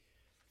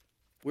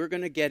We're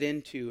going to get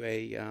into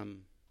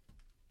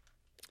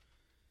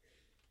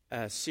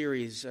a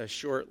series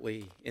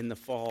shortly in the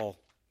fall.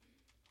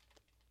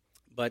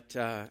 But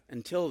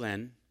until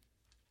then,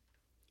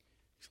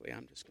 actually,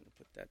 I'm just going to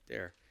put that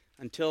there.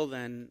 Until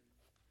then,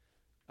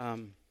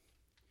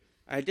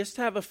 I just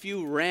have a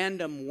few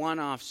random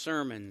one-off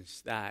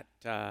sermons that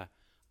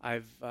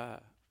I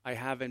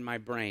have in my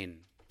brain.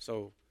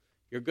 So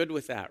you're good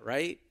with that,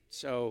 right?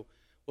 So,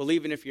 well,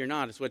 even if you're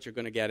not, it's what you're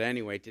going to get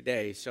anyway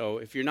today. So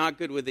if you're not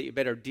good with it, you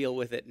better deal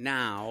with it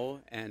now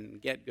and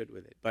get good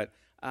with it. But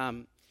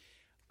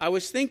I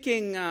was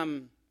thinking,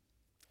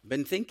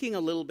 been thinking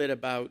a little bit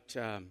about,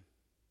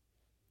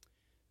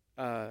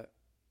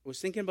 was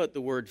thinking about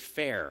the word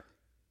fair.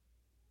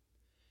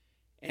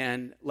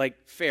 And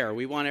like fair,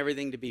 we want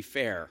everything to be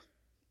fair.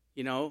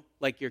 You know,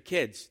 like your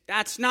kids.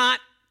 That's not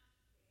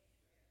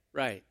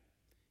right.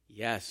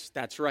 Yes,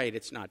 that's right.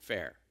 It's not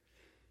fair.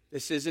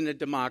 This isn't a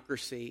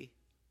democracy,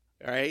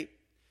 right?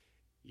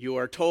 You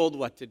are told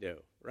what to do,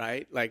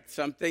 right? Like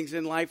some things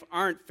in life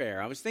aren't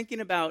fair. I was thinking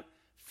about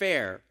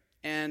fair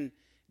and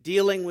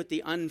dealing with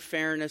the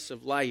unfairness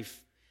of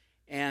life.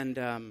 And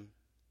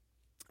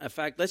in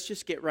fact, let's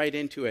just get right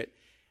into it.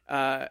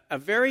 A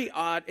very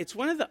odd, it's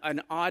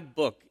an odd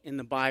book in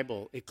the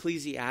Bible,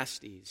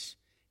 Ecclesiastes.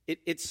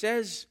 It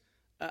says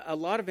a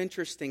lot of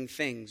interesting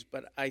things,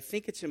 but I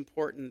think it's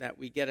important that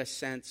we get a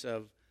sense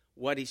of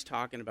what he's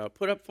talking about.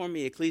 Put up for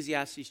me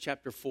Ecclesiastes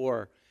chapter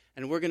 4,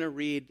 and we're going to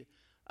read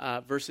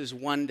verses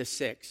 1 to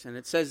 6. And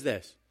it says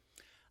this.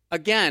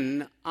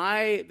 Again,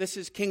 this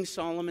is King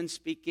Solomon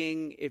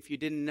speaking. If you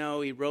didn't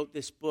know, he wrote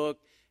this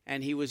book,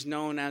 and he was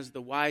known as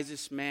the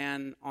wisest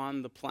man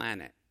on the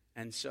planet.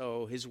 And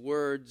so his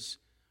words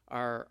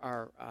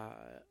are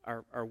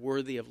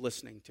worthy of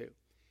listening to.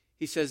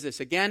 He says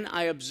this, again,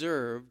 I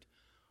observed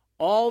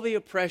all the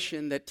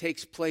oppression that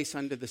takes place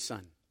under the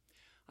sun.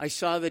 I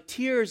saw the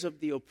tears of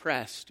the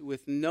oppressed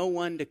with no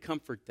one to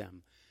comfort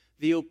them.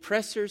 The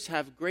oppressors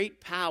have great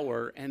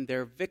power and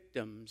their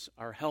victims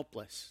are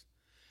helpless.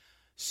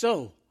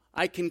 So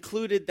I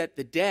concluded that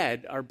the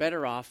dead are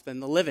better off than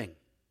the living.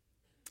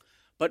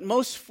 But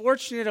most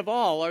fortunate of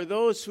all are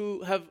those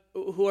who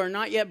are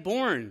not yet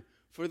born,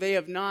 for they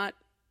have not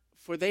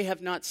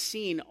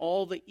seen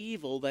all the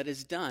evil that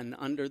is done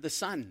under the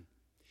sun.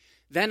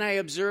 Then I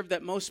observed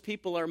that most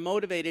people are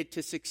motivated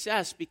to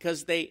success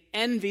because they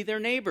envy their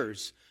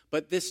neighbors,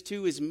 but this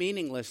too is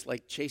meaningless,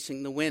 like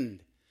chasing the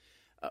wind.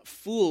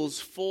 Fools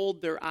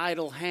fold their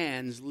idle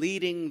hands,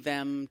 leading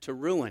them to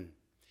ruin.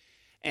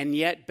 And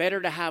yet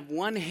better to have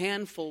one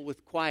handful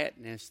with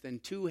quietness than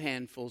two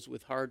handfuls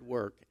with hard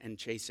work and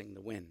chasing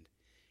the wind.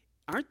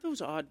 Aren't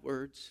those odd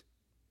words?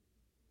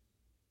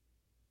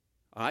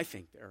 I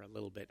think they're a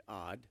little bit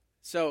odd.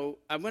 So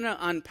I'm going to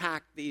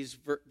unpack these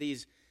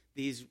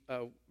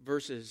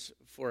verses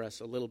for us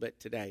a little bit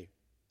today.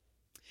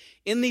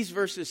 In these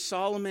verses,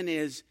 Solomon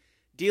is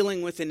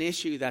dealing with an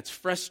issue that's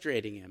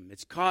frustrating him.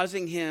 It's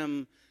causing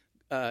him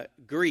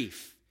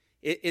grief.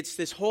 It's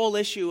this whole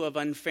issue of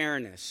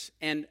unfairness.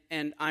 And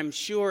I'm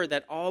sure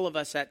that all of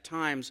us at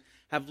times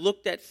have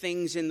looked at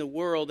things in the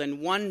world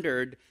and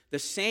wondered the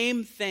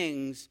same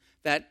things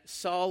that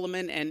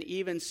Solomon and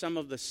even some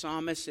of the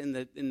psalmists in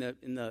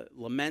the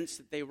laments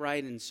that they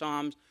write in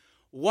Psalms.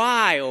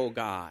 Why, O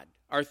God,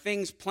 are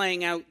things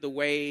playing out the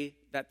way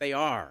that they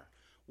are?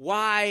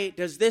 Why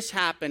does this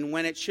happen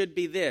when it should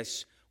be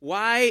this?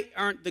 Why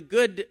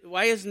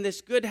isn't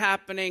this good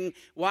happening?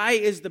 Why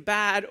is the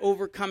bad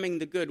overcoming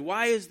the good?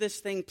 Why is this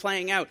thing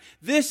playing out?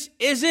 This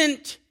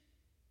isn't.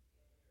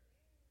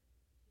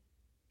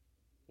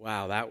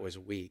 Wow, that was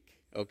weak.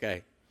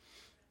 Okay.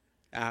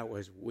 That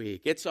was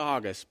weak. It's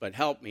August, but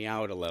help me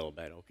out a little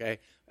bit, okay?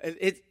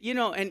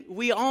 And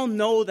we all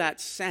know that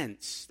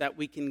sense that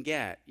we can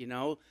get,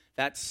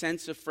 that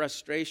sense of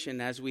frustration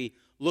as we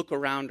look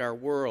around our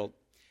world.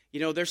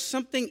 There's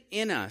something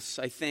in us,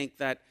 I think,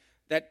 that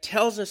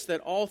tells us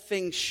that all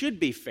things should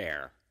be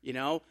fair.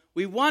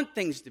 We want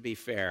things to be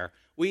fair.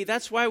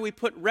 That's why we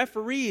put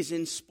referees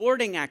in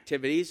sporting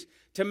activities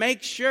to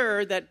make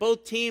sure that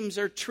both teams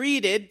are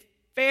treated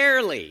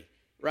fairly,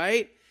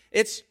 right?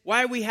 It's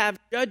why we have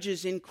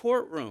judges in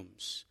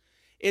courtrooms.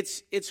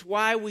 It's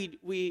why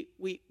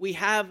we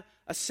have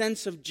a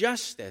sense of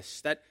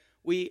justice, that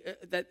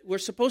we're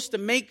supposed to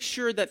make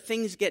sure that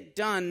things get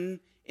done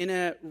in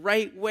a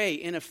right way,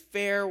 in a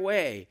fair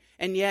way.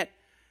 And yet,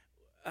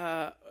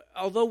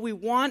 although we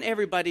want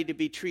everybody to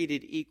be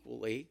treated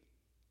equally,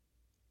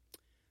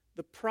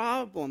 the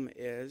problem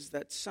is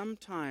that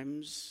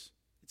sometimes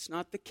it's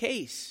not the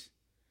case.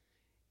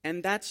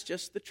 And that's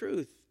just the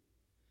truth.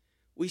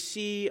 We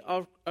see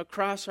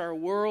across our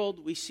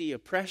world, we see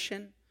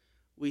oppression,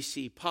 we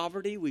see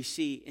poverty, we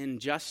see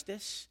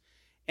injustice.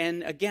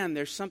 And again,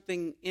 there's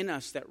something in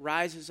us that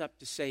rises up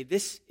to say,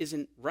 this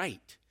isn't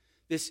right.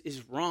 This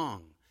is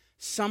wrong.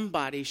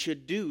 Somebody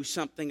should do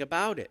something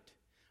about it.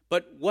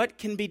 But what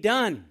can be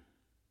done?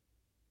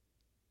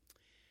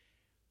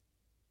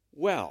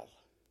 Well,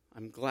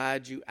 I'm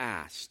glad you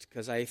asked,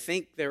 because I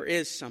think there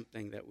is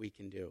something that we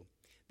can do.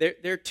 There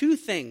are two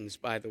things,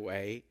 by the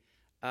way,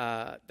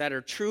 that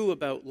are true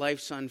about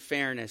life's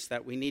unfairness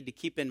that we need to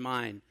keep in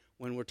mind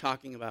when we're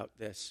talking about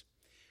this.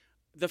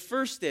 The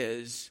first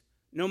is,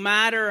 no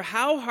matter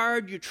how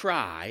hard you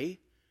try,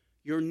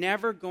 you're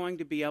never going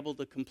to be able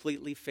to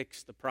completely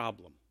fix the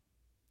problem.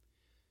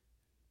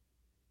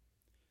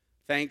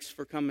 Thanks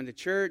for coming to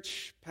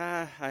church,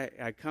 Pa.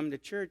 I come to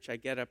church, I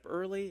get up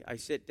early, I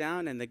sit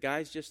down, and the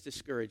guy's just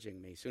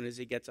discouraging me as soon as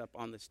he gets up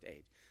on the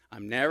stage.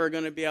 I'm never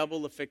going to be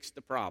able to fix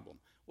the problem.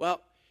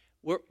 Well,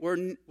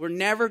 we're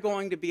never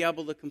going to be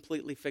able to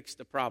completely fix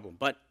the problem.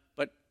 But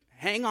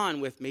hang on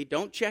with me.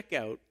 Don't check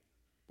out.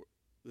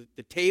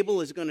 The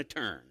table is going to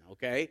turn,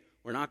 okay?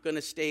 We're not going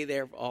to stay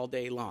there all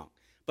day long.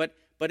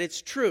 But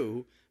it's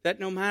true that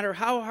no matter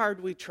how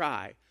hard we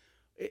try,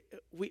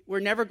 we're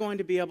never going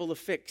to be able to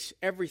fix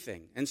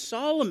everything. And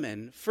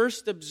Solomon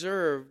first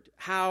observed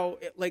how,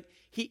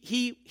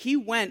 he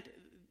went.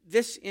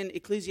 This in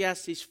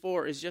Ecclesiastes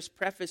 4 is just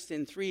prefaced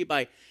in 3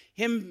 by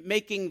him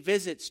making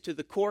visits to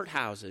the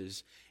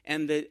courthouses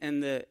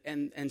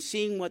and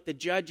seeing what the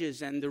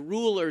judges and the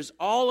rulers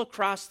all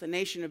across the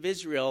nation of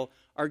Israel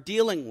are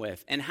dealing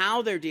with and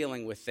how they're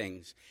dealing with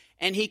things.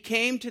 And he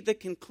came to the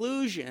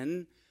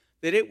conclusion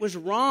that it was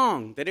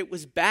wrong, that it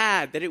was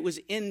bad, that it was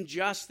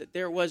unjust, that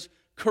there was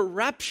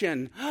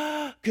corruption.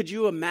 Could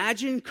you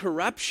imagine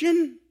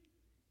corruption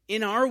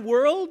in our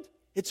world?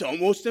 It's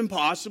almost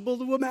impossible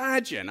to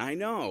imagine, I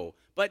know.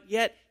 But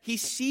yet he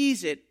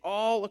sees it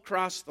all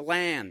across the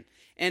land.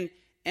 And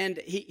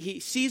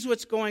he sees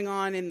what's going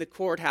on in the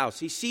courthouse.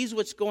 He sees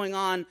what's going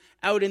on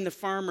out in the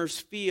farmer's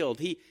field.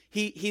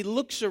 He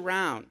looks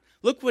around.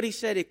 Look what he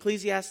said,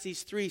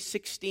 Ecclesiastes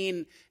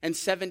 3:16 and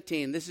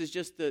 17. This is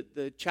just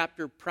the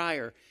chapter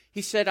prior.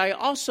 He said, I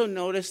also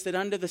noticed that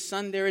under the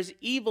sun there is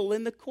evil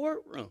in the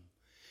courtroom.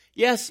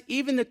 Yes,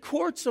 even the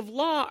courts of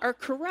law are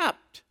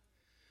corrupt.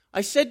 I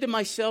said to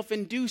myself,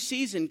 in due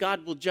season,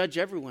 God will judge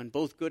everyone,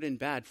 both good and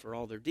bad, for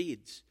all their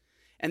deeds.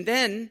 And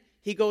then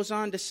he goes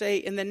on to say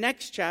in the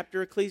next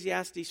chapter,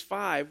 Ecclesiastes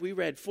 5, we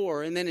read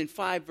 4, and then in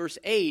 5 verse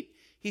 8,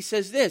 he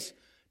says this,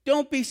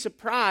 don't be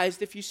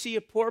surprised if you see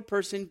a poor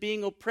person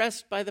being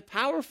oppressed by the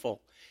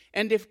powerful,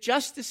 and if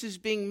justice is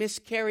being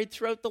miscarried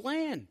throughout the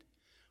land.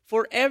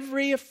 For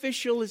every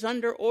official is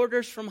under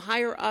orders from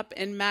higher up,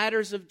 and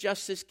matters of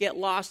justice get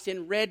lost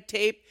in red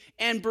tape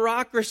and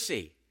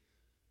bureaucracy.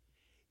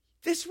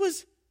 This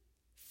was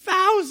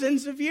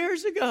thousands of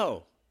years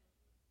ago.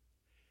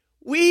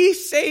 We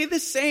say the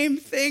same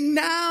thing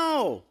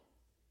now.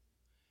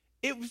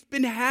 It's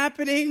been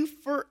happening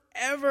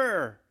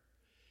forever.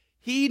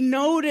 He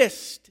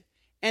noticed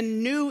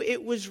and knew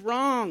it was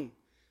wrong.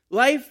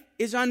 Life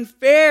is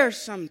unfair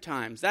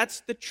sometimes. That's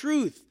the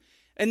truth.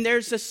 And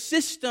there's a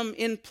system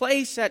in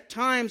place at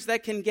times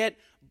that can get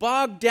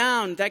bogged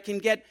down, that can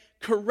get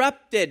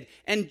corrupted,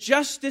 and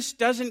justice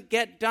doesn't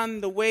get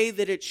done the way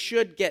that it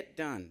should get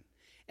done.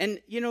 And,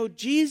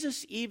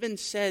 Jesus even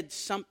said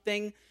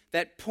something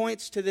that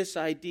points to this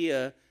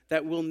idea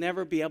that we'll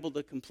never be able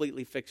to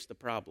completely fix the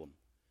problem.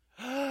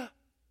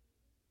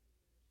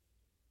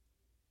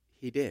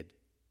 He did.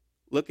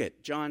 Look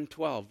at John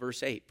 12,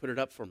 verse 8. Put it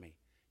up for me.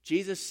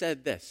 Jesus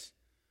said this,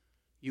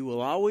 you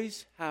will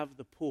always have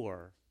the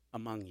poor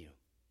among you.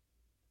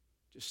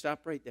 Just stop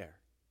right there.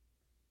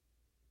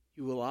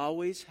 You will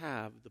always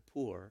have the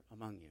poor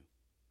among you.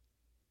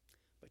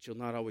 But you'll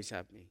not always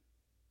have me.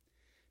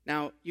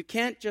 Now, you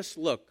can't just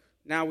look.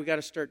 Now we got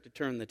to start to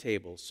turn the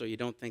tables so you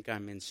don't think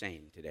I'm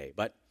insane today.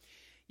 But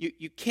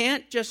you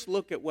can't just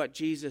look at what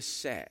Jesus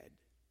said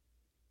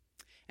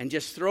and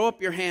just throw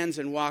up your hands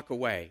and walk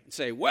away and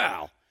say,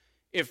 well,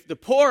 if the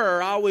poor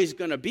are always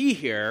going to be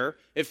here,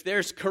 if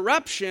there's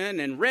corruption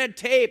and red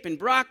tape and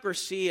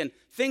bureaucracy and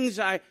things,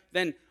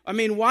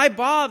 why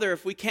bother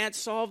if we can't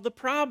solve the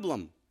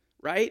problem,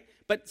 right?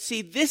 But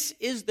see, this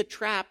is the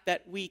trap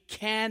that we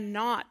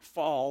cannot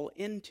fall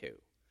into.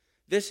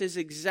 This is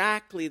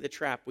exactly the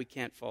trap we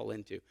can't fall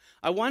into.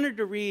 I wanted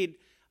to read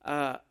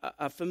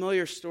a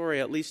familiar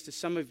story, at least to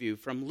some of you,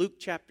 from Luke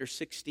chapter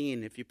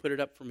 16, if you put it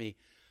up for me,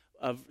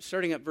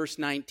 starting at verse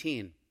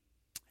 19.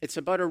 It's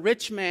about a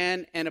rich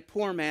man and a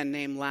poor man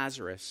named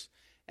Lazarus.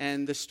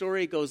 And the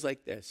story goes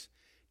like this.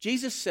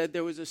 Jesus said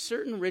there was a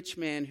certain rich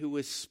man who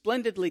was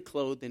splendidly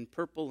clothed in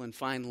purple and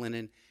fine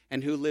linen,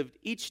 and who lived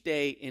each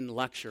day in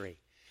luxury.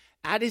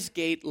 At his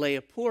gate lay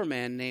a poor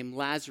man named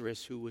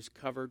Lazarus, who was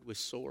covered with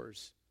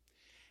sores.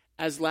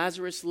 As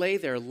Lazarus lay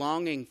there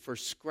longing for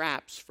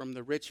scraps from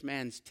the rich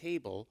man's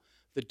table,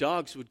 the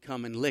dogs would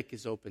come and lick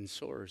his open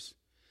sores.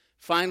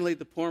 Finally,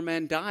 the poor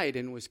man died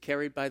and was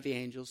carried by the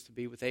angels to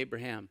be with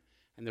Abraham.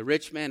 And the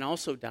rich man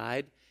also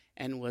died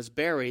and was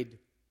buried,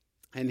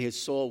 and his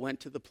soul went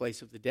to the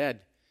place of the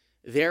dead.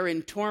 There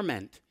in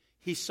torment,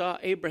 he saw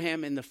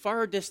Abraham in the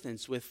far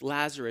distance with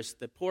Lazarus,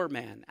 the poor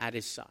man, at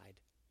his side.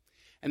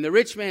 And the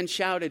rich man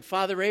shouted,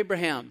 Father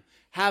Abraham,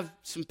 have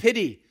some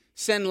pity.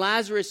 Send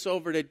Lazarus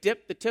over to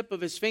dip the tip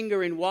of his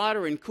finger in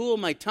water and cool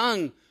my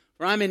tongue,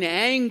 for I'm in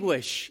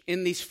anguish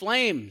in these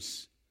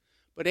flames.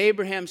 But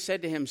Abraham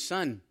said to him,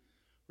 Son,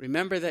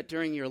 remember that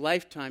during your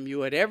lifetime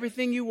you had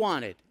everything you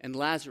wanted, and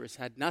Lazarus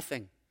had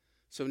nothing.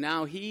 So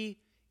now he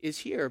is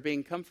here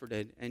being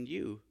comforted, and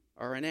you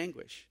are in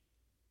anguish.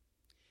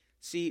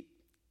 See,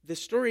 the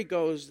story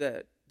goes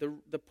that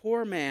the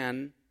poor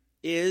man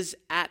is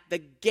at the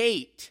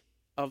gate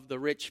of the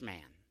rich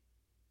man,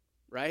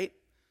 right?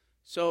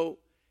 So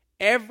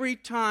every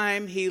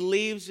time he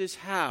leaves his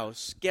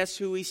house, guess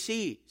who he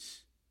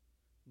sees?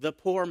 The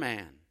poor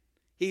man.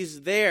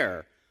 He's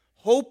there,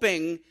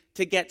 hoping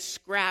to get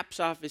scraps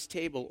off his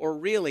table, or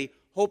really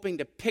hoping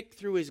to pick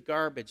through his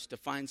garbage to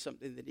find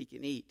something that he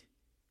can eat,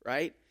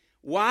 right?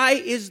 Why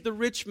is the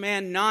rich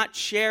man not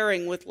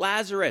sharing with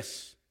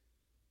Lazarus?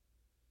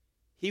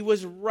 He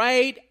was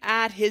right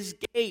at his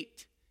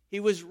gate. He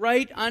was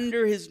right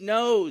under his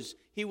nose.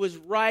 He was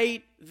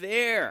right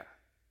there.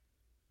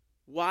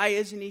 Why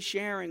isn't he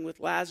sharing with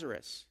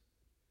Lazarus?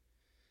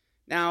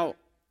 Now,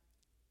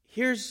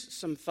 here's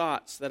some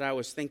thoughts that I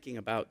was thinking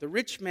about. The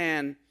rich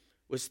man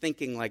was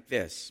thinking like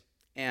this,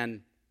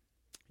 and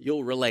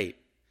you'll relate,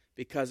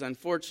 because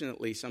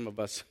unfortunately some of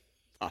us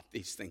thought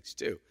these things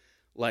too.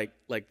 Like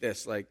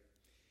this,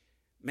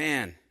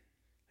 man,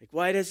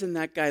 why doesn't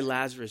that guy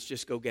Lazarus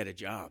just go get a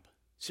job?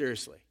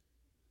 Seriously.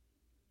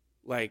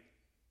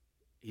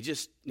 He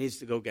just needs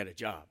to go get a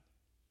job.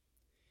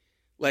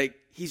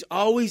 He's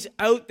always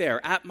out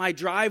there at my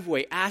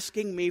driveway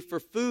asking me for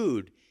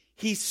food.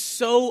 He's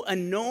so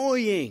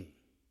annoying.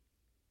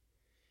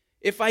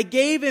 If I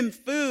gave him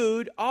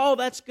food, all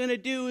that's going to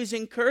do is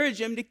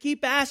encourage him to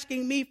keep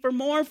asking me for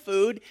more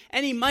food,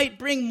 and he might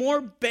bring more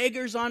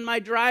beggars on my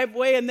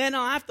driveway, and then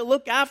I'll have to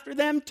look after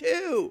them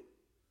too.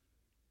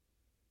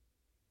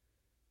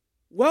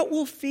 What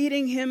will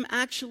feeding him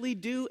actually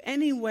do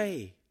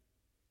anyway?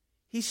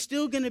 He's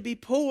still going to be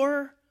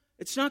poor.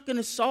 It's not going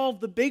to solve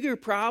the bigger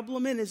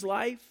problem in his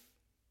life.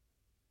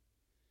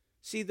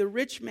 See, the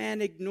rich man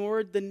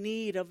ignored the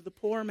need of the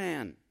poor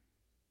man.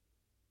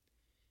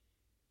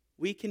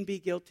 We can be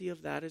guilty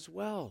of that as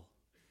well.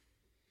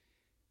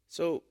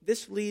 So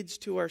this leads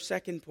to our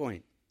second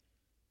point.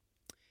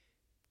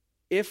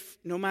 If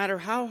no matter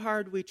how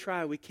hard we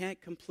try, we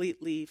can't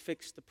completely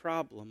fix the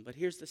problem. But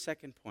here's the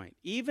second point.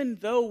 Even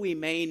though we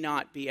may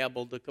not be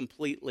able to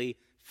completely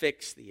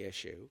fix the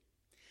issue,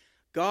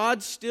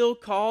 God still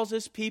calls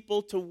his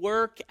people to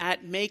work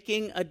at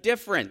making a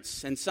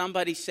difference. And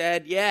somebody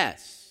said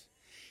yes.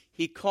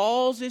 He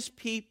calls his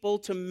people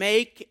to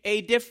make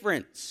a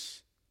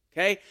difference.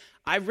 Okay?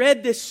 I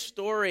read this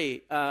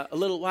story a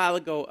little while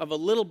ago of a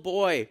little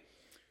boy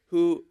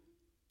who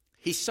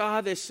he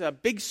saw this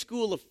big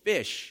school of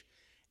fish,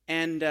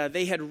 and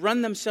they had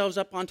run themselves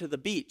up onto the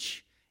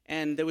beach,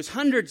 and there was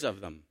hundreds of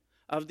them,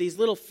 of these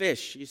little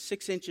fish,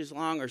 6 inches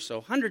long or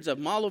so, hundreds of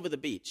them all over the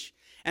beach.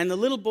 And the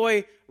little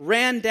boy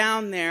ran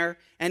down there,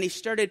 and he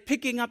started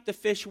picking up the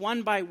fish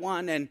one by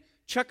one and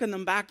chucking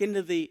them back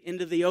into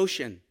the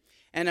ocean.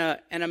 And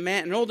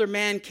an older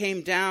man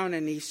came down,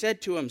 and he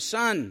said to him,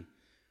 "Son,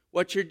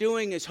 what you're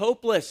doing is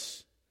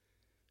hopeless.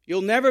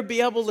 You'll never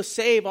be able to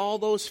save all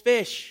those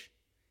fish."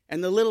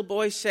 And the little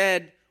boy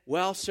said,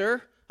 "Well,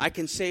 sir, I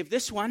can save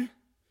this one,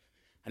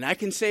 and I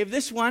can save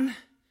this one,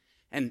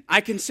 and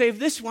I can save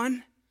this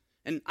one,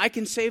 and I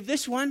can save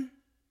this one."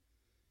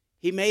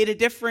 He made a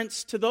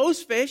difference to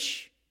those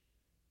fish.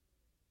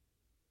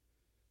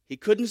 He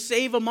couldn't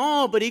save them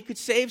all, but he could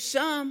save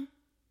some.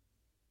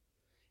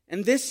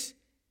 And this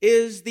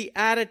is the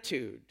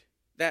attitude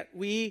that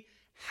we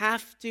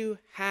have to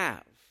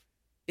have,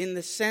 in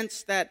the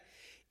sense that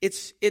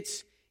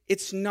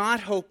it's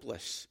not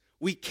hopeless.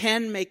 We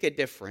can make a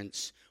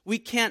difference. We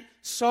can't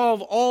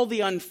solve all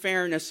the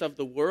unfairness of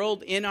the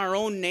world in our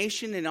own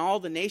nation and all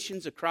the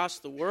nations across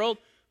the world.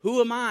 Who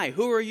am I?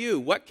 Who are you?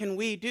 What can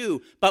we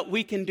do? But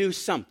we can do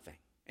something.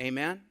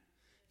 Amen?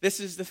 This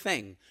is the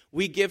thing.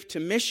 We give to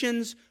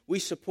missions. We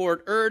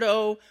support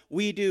Erdo.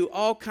 We do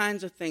all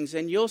kinds of things.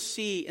 And you'll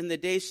see in the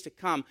days to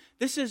come,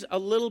 this is a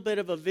little bit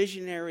of a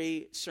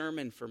visionary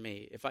sermon for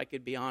me, if I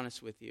could be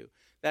honest with you,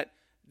 that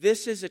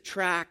this is a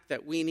track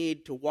that we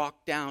need to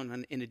walk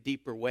down in a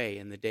deeper way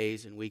in the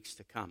days and weeks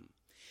to come.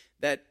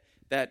 That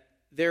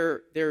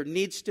there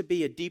needs to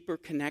be a deeper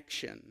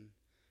connection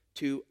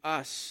to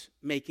us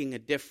making a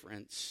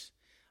difference.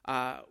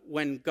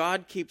 When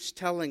God keeps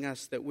telling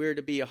us that we're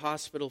to be a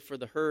hospital for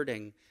the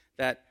hurting,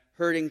 that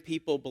hurting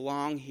people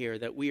belong here,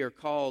 that we are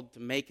called to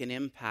make an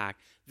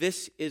impact,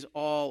 this is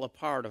all a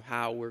part of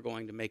how we're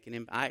going to make an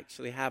impact. I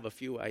actually have a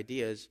few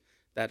ideas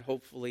that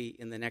hopefully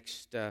in the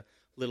next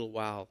little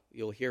while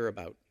you'll hear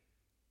about.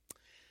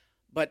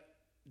 But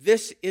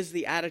this is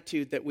the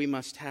attitude that we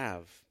must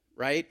have,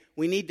 right?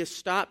 We need to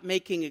stop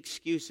making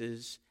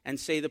excuses and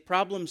say the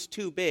problem's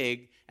too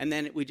big, and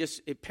then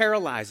it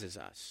paralyzes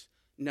us.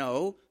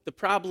 No, the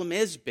problem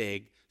is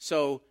big,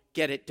 so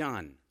get it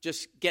done.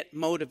 Just get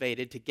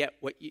motivated to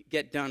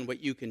get done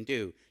what you can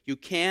do. You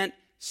can't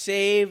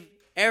save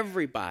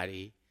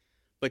everybody,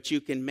 but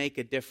you can make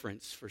a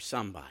difference for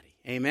somebody.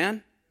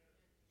 Amen?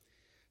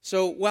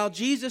 So while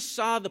Jesus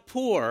saw the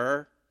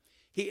poor,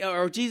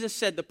 Jesus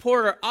said, the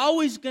poor are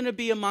always going to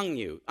be among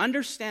you.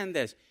 Understand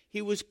this.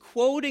 He was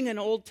quoting an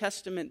Old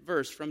Testament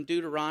verse from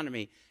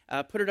Deuteronomy.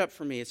 Put it up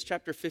for me. It's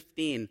chapter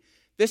 15.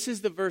 This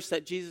is the verse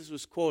that Jesus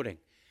was quoting.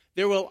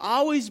 There will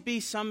always be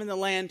some in the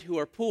land who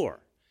are poor.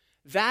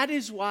 That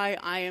is why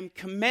I am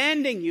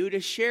commanding you to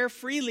share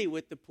freely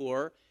with the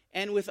poor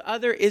and with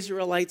other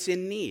Israelites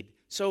in need.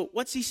 So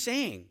what's he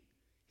saying?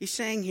 He's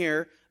saying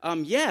here,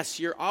 yes,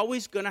 you're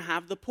always going to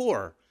have the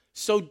poor.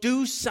 So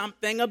do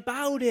something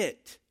about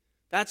it.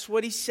 That's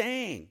what he's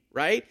saying,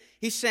 right?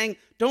 He's saying,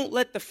 don't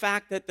let the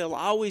fact that there'll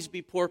always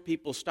be poor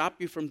people stop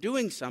you from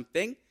doing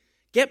something.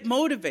 Get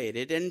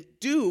motivated and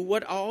do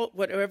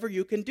whatever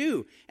you can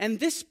do. And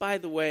this, by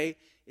the way,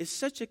 is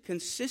such a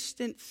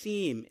consistent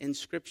theme in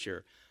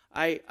Scripture.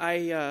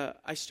 I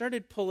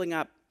started pulling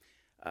up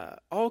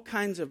all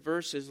kinds of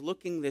verses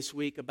looking this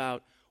week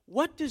about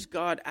what does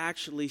God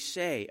actually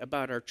say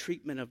about our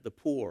treatment of the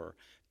poor,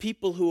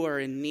 people who are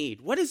in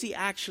need. What does he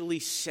actually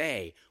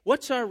say?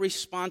 What's our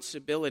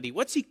responsibility?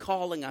 What's he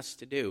calling us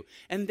to do?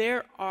 And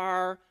there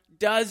are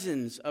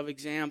dozens of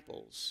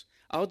examples.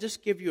 I'll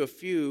just give you a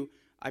few.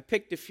 I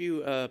picked a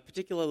few,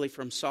 particularly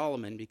from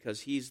Solomon,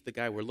 because he's the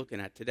guy we're looking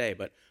at today.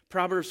 But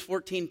Proverbs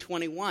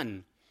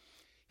 14:21,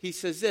 he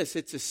says this,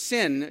 it's a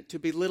sin to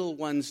belittle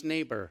one's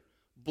neighbor.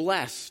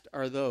 Blessed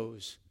are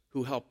those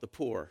who help the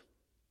poor.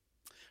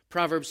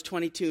 Proverbs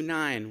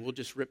 22:9, we'll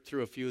just rip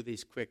through a few of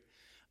these quick.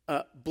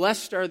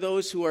 Blessed are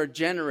those who are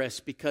generous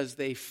because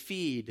they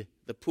feed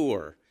the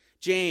poor.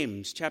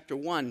 James chapter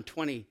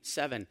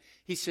 1:27,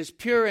 he says,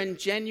 pure and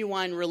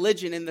genuine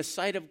religion in the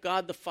sight of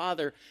God the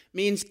Father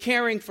means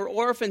caring for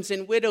orphans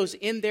and widows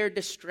in their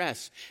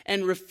distress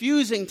and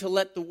refusing to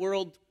let the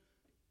world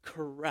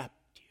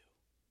corrupt you.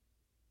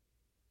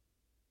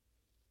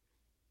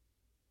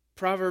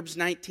 Proverbs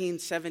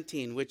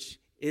 19:17, which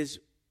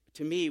is,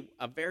 to me,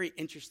 a very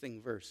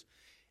interesting verse.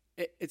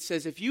 It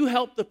says, if you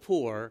help the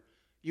poor,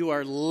 you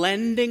are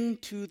lending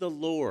to the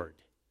Lord,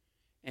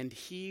 and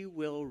he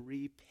will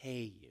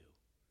repay you.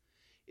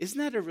 Isn't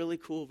that a really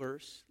cool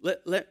verse?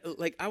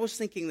 Like I was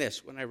thinking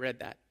this when I read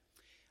that.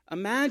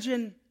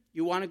 Imagine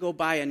you want to go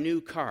buy a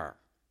new car,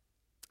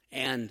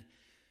 and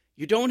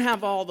you don't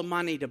have all the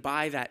money to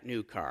buy that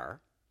new car.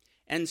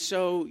 And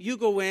so you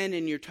go in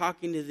and you're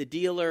talking to the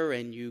dealer,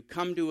 and you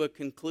come to a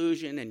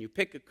conclusion, and you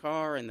pick a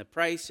car, and the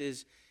price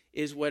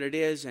is what it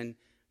is, and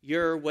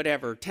you're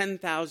whatever,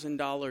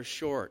 $10,000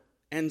 short.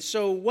 And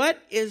so what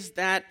is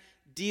that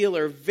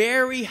dealer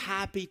very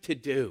happy to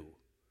do?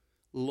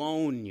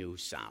 Loan you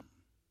some,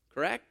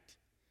 correct?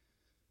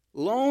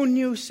 Loan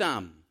you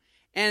some.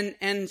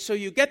 And so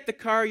you get the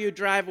car, you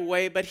drive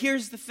away, but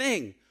here's the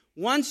thing.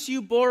 Once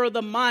you borrow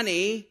the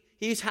money,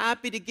 he's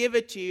happy to give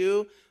it to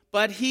you,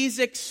 but he's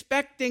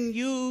expecting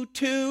you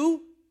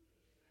to,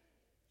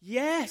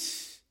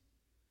 yes.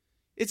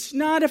 It's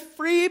not a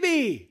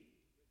freebie.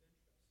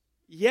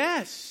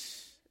 Yes.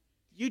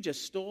 You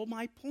just stole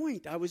my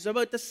point. I was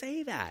about to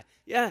say that.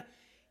 Yeah.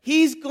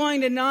 He's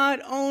going to not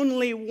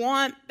only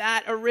want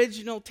that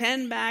original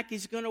 10 back,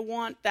 he's going to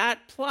want that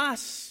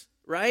plus,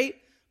 right?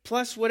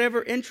 Plus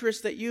whatever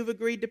interest that you've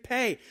agreed to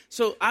pay.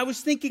 So I was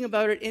thinking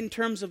about it in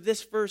terms of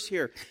this verse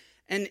here.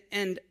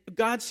 And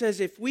God says,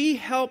 if we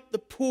help the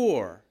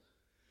poor,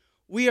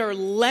 we are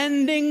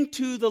lending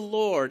to the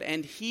Lord,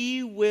 and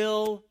he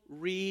will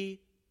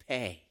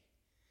repay.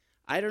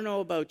 I don't know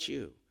about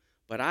you,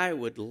 but I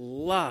would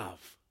love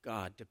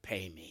God to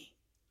pay me.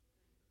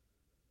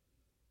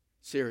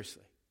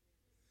 Seriously.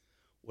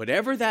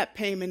 Whatever that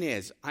payment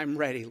is, I'm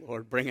ready,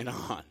 Lord, bring it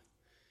on.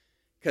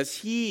 Because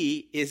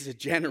he is a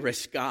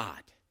generous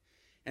God.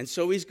 And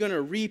so he's going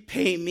to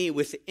repay me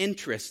with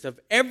interest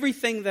of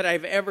everything that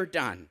I've ever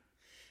done.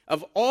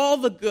 Of all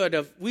the good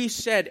of, we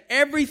said,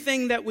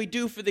 everything that we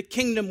do for the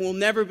kingdom will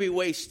never be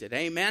wasted.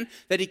 Amen?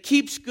 That he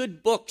keeps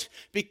good books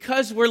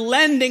because we're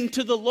lending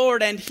to the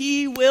Lord, and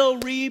he will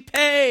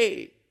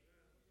repay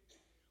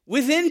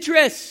with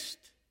interest.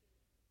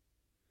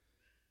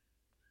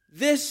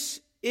 This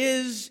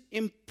is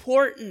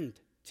important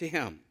to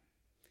him.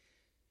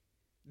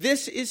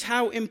 This is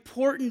how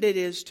important it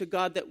is to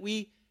God that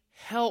we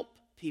help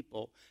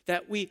people,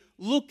 that we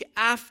look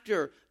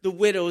after the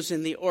widows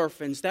and the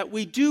orphans, that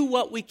we do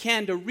what we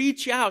can to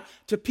reach out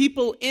to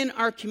people in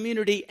our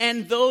community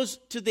and those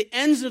to the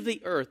ends of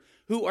the earth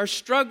who are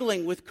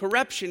struggling with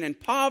corruption and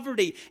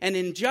poverty and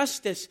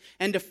injustice,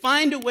 and to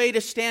find a way to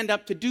stand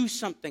up to do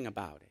something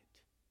about it.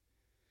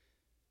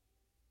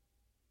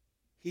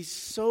 He's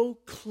so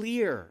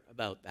clear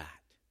about that.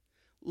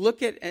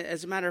 Look at,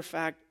 as a matter of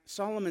fact,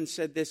 Solomon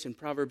said this in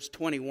Proverbs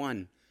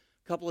 21.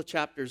 A couple of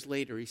chapters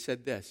later, he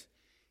said this.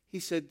 He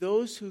said,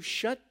 those who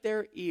shut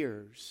their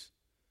ears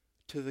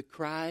to the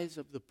cries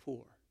of the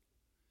poor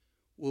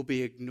will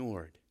be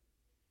ignored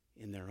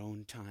in their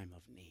own time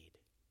of need.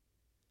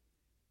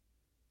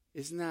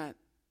 Isn't that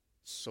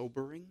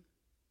sobering?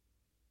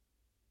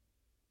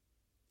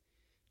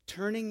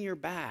 Turning your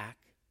back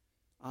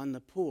on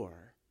the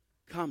poor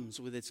comes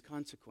with its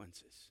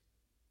consequences.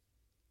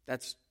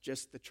 That's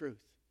just the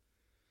truth.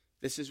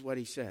 This is what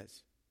he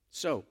says.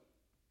 So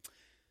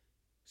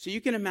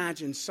you can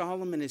imagine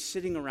Solomon is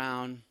sitting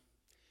around.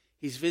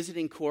 He's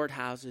visiting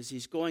courthouses.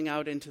 He's going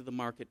out into the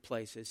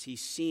marketplaces.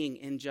 He's seeing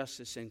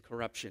injustice and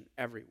corruption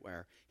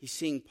everywhere. He's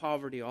seeing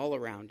poverty all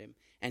around him,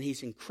 and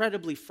he's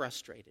incredibly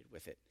frustrated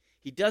with it.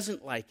 He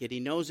doesn't like it.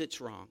 He knows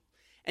it's wrong.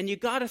 And you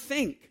got to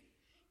think,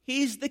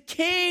 he's the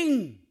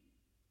king,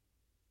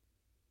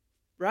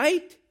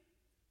 right?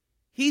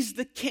 He's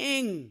the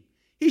king.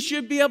 He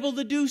should be able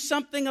to do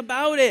something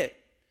about it.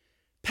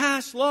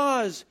 Pass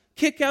laws,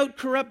 kick out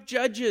corrupt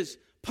judges,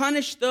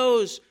 punish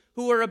those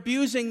who are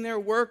abusing their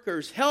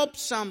workers, help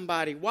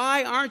somebody.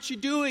 Why aren't you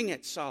doing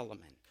it,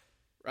 Solomon?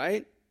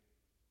 Right?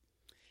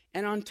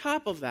 And on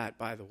top of that,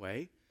 by the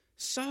way,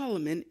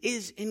 Solomon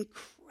is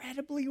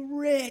incredibly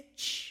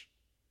rich.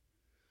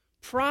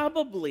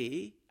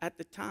 Probably, at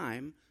the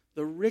time,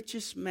 the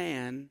richest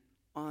man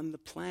on the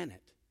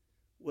planet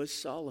was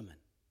Solomon.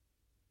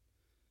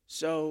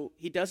 So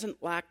he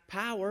doesn't lack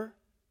power.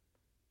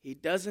 He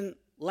doesn't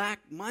lack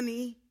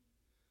money.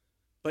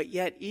 But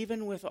yet,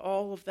 even with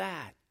all of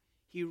that,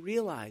 he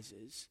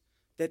realizes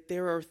that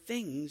there are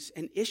things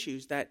and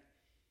issues that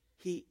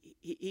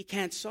he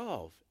can't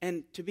solve.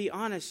 And to be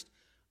honest,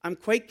 I'm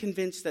quite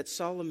convinced that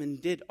Solomon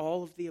did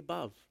all of the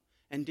above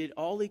and did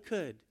all he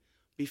could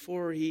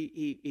before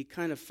he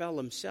kind of fell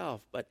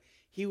himself. But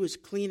he was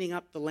cleaning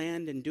up the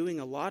land and doing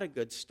a lot of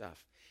good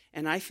stuff.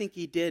 And I think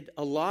he did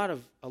a lot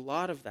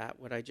of that,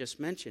 what I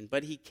just mentioned.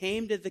 But he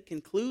came to the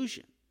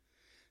conclusion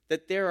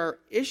that there are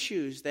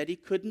issues that he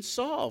couldn't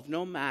solve,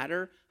 no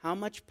matter how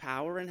much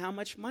power and how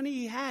much money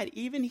he had.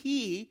 Even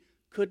he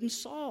couldn't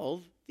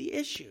solve the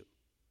issue.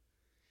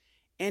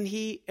 And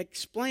he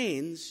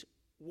explains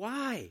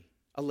why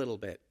a little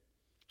bit.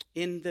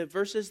 In the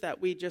verses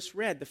that we just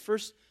read, the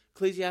first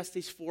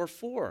Ecclesiastes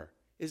 4:4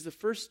 is the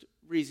first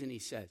reason he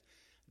says,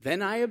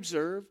 "Then I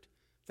observed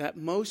that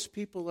most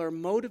people are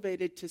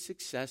motivated to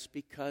success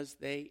because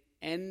they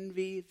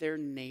envy their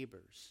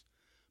neighbors.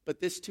 But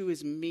this too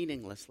is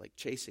meaningless, like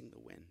chasing the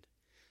wind."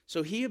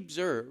 So he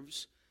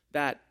observes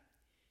that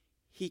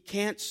he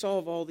can't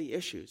solve all the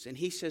issues. And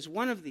he says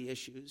one of the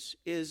issues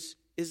is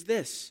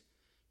this.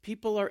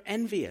 People are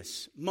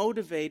envious,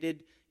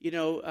 motivated,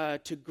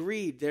 to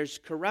greed. There's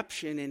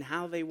corruption in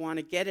how they want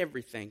to get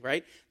everything,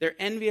 right? They're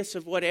envious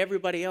of what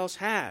everybody else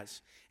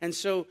has. And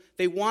so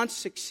they want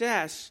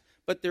success,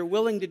 but they're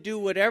willing to do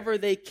whatever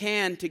they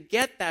can to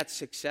get that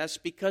success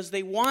because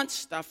they want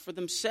stuff for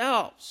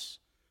themselves,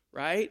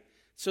 right?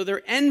 So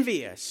they're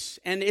envious,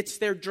 and it's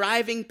their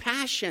driving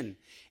passion.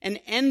 And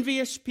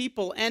envious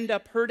people end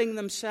up hurting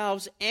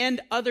themselves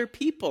and other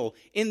people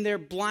in their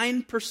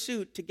blind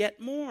pursuit to get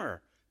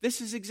more.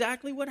 This is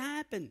exactly what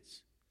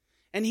happens.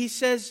 And he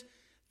says,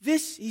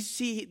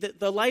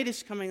 the light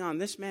is coming on.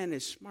 This man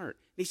is smart.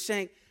 He's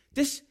saying,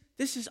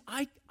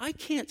 I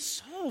can't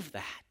solve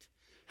that.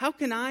 How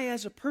can I,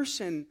 as a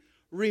person,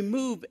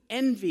 remove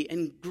envy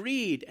and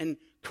greed and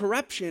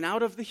corruption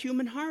out of the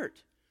human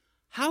heart?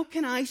 How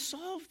can I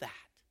solve that?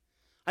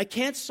 I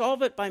can't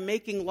solve it by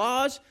making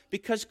laws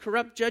because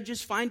corrupt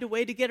judges find a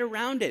way to get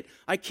around it.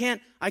 I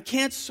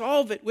can't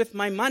solve it with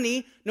my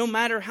money. No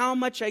matter how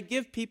much I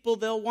give people,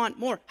 they'll want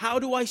more. How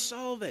do I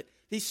solve it?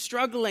 He's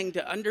struggling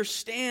to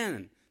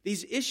understand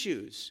these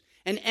issues.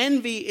 And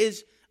envy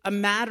is a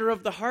matter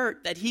of the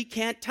heart that he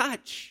can't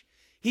touch.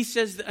 He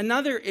says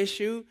another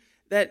issue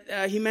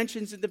that he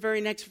mentions in the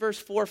very next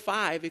verse,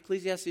 4:5,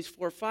 Ecclesiastes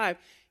 4:5.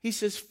 He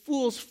says,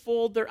 "Fools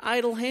fold their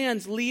idle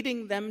hands,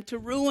 leading them to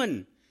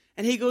ruin."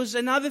 And he goes,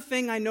 another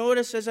thing I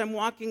notice as I'm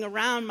walking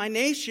around my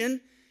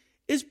nation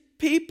is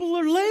people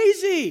are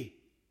lazy.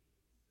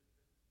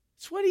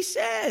 That's what he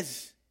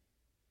says.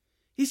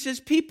 He says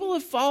people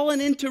have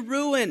fallen into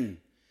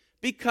ruin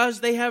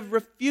because they have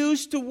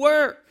refused to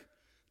work.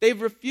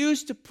 They've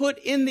refused to put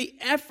in the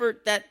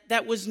effort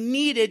that was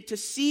needed to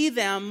see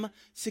them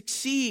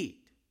succeed,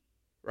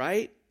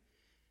 right?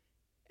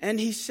 And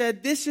he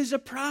said, this is a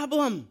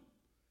problem.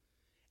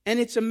 And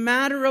it's a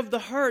matter of the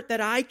heart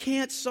that I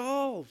can't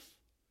solve.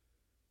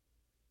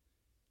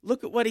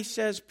 Look at what he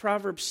says,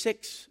 Proverbs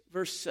 6,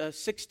 verse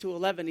 6 to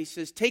 11. He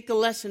says, "Take a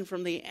lesson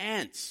from the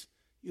ants,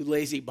 you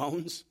lazy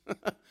bones.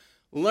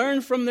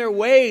 Learn from their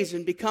ways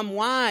and become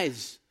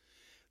wise.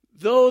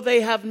 Though they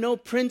have no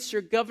prince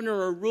or governor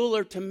or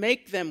ruler to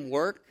make them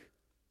work,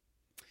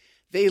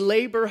 they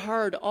labor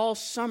hard all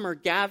summer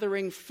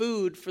gathering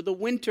food for the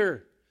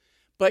winter.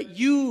 But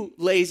you,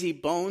 lazy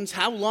bones,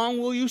 how long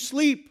will you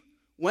sleep?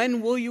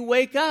 When will you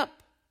wake up?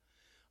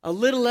 A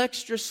little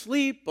extra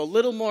sleep, a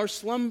little more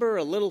slumber,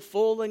 a little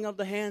folding of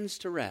the hands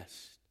to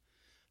rest.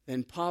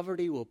 Then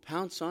poverty will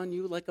pounce on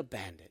you like a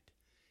bandit,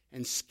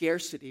 and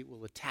scarcity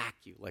will attack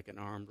you like an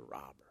armed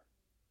robber."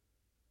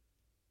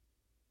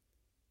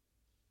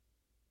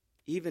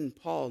 Even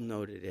Paul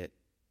noted it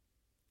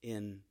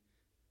in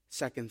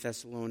 2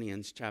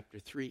 Thessalonians chapter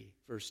 3,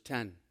 verse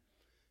 10.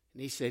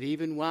 And he said,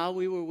 "Even while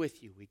we were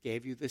with you, we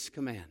gave you this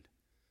command.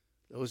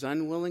 Those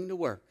unwilling to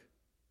work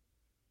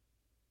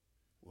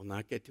will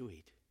not get to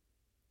eat."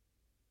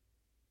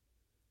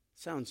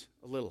 Sounds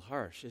a little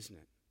harsh, isn't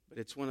it? But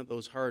it's one of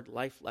those hard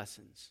life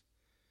lessons.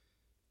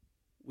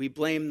 We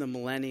blame the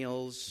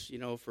millennials,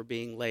 for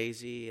being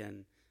lazy,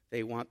 and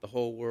They want the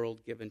whole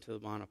world given to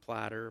them on a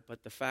platter.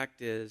 But the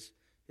fact is,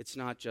 it's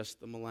not just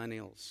the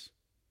millennials.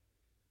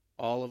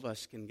 All of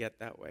us can get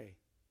that way.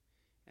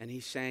 And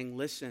he's saying,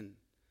 listen,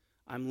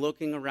 I'm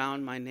looking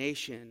around my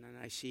nation and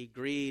I see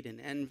greed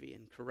and envy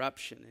and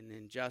corruption and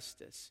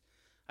injustice.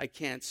 I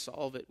can't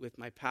solve it with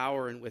my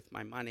power and with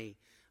my money.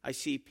 I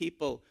see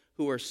people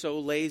who are so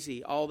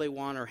lazy, all they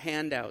want are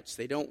handouts.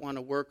 They don't want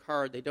to work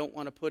hard. They don't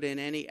want to put in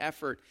any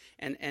effort.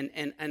 And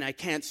I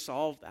can't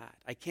solve that.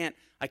 I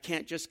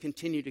can't just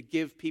continue to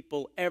give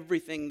people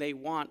everything they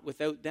want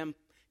without them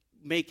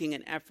making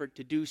an effort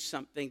to do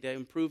something to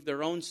improve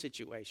their own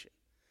situation.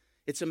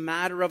 It's a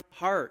matter of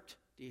heart,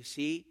 do you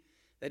see,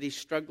 that he's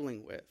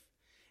struggling with.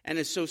 And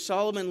as so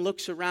Solomon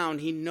looks around,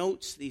 he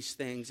notes these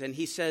things, and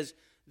he says,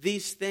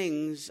 these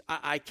things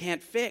I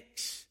can't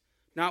fix,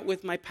 not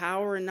with my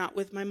power and not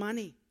with my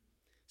money.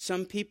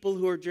 Some people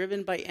who are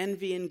driven by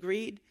envy and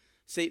greed,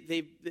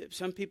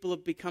 some people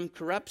have become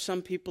corrupt,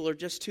 some people are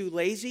just too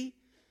lazy.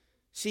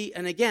 See,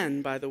 and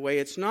again, by the way,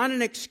 it's not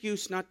an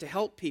excuse not to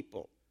help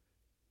people.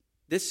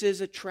 This is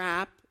a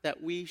trap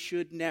that we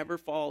should never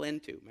fall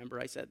into. Remember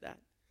I said that,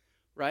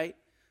 right?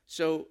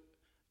 So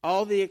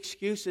all the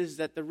excuses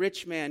that the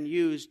rich man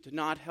used to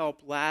not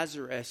help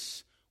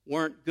Lazarus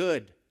weren't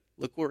good.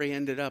 Look where he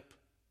ended up.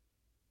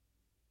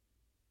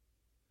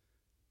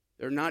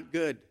 They're not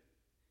good.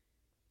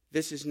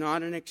 This is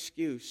not an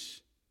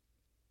excuse.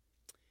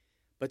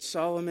 But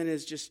Solomon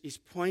is he's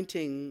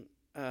pointing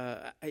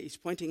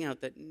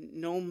out that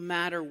no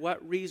matter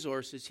what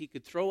resources he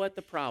could throw at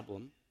the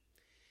problem,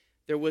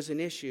 there was an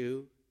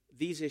issue.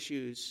 These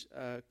issues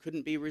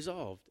couldn't be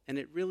resolved. And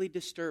it really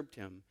disturbed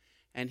him.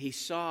 And he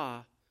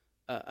saw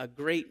a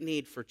great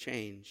need for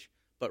change,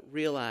 but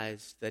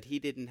realized that he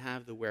didn't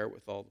have the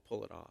wherewithal to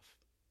pull it off.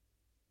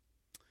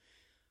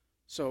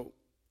 So,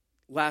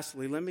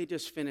 lastly, let me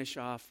just finish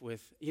off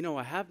with,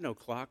 I have no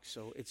clock,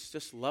 so it's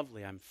just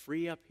lovely. I'm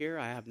free up here.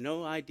 I have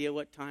no idea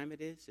what time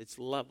it is. It's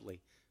lovely.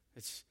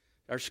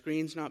 Our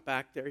screen's not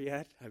back there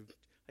yet.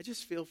 I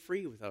just feel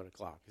free without a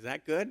clock. Is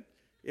that good?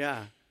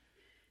 Yeah.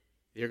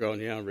 You're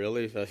going, yeah,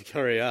 really?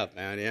 Hurry up,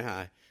 man.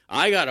 Yeah.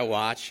 I got to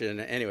watch.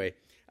 And anyway,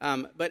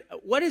 but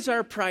what is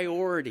our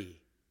priority?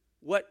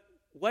 What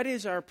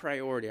is our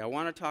priority? I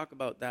want to talk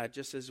about that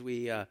just as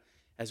we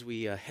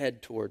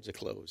head towards a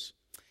close.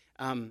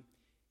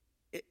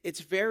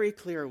 It's very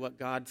clear what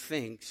God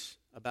thinks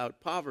about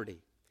poverty.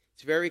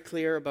 It's very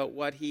clear about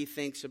what he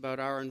thinks about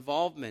our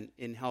involvement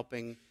in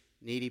helping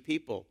needy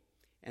people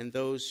and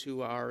those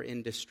who are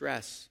in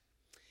distress.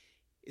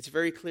 It's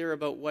very clear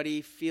about what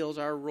he feels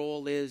our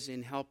role is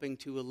in helping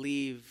to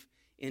alleviate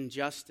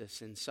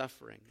injustice and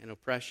suffering and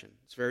oppression.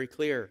 It's very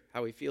clear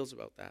how he feels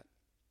about that.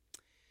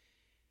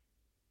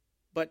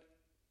 But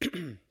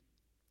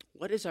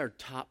what is our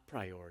top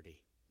priority?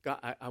 God,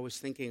 I was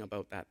thinking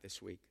about that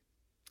this week.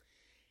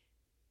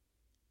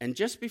 And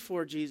just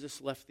before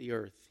Jesus left the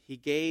earth, he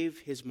gave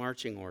his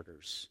marching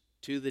orders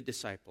to the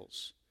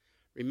disciples.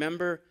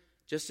 Remember,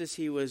 just as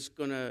he was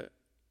going to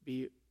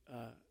be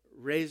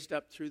raised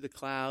up through the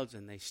clouds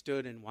and they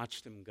stood and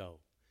watched him go,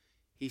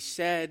 he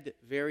said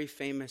very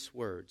famous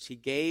words. He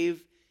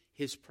gave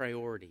his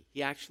priority.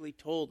 He actually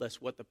told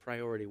us what the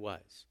priority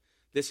was.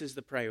 This is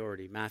the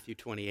priority, Matthew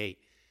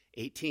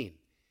 28:18.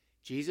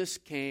 Jesus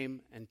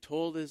came and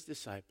told his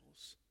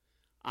disciples,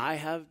 I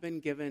have been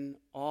given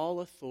all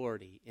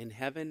authority in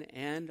heaven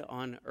and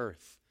on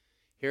earth.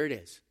 Here it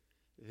is.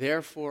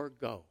 Therefore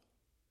go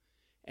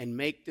and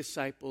make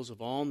disciples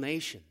of all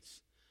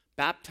nations,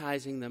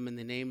 baptizing them in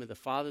the name of the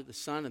Father, the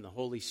Son, and the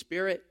Holy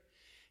Spirit.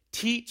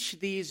 Teach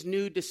these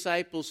new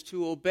disciples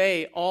to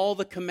obey all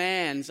the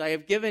commands I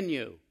have given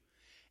you.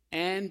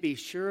 And be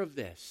sure of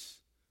this,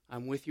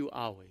 I'm with you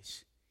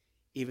always,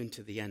 even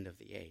to the end of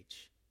the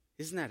age.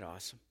 Isn't that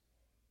awesome?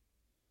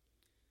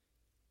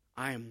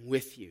 I am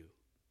with you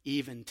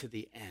even to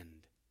the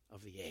end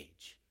of the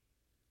age.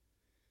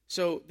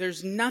 So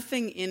there's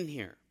nothing in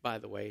here, by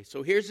the way.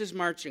 So here's his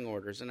marching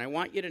orders, and I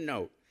want you to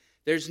note,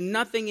 there's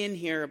nothing in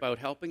here about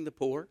helping the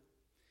poor.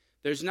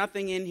 There's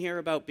nothing in here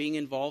about being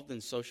involved in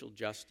social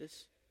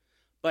justice.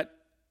 But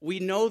we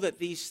know that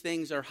these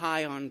things are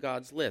high on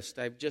God's list.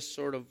 I've just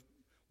sort of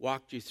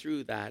walked you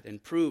through that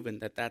and proven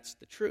that that's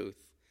the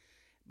truth.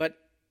 But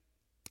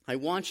I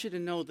want you to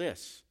know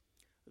this.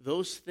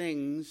 Those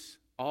things,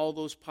 all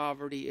those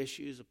poverty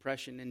issues,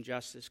 oppression,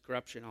 injustice,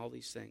 corruption, all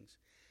these things,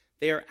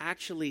 they are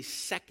actually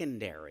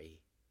secondary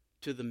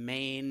to the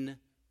main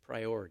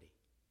priority.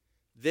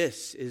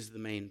 This is the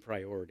main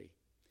priority.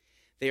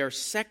 They are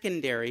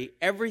secondary.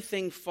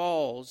 Everything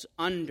falls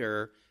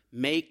under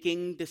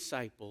making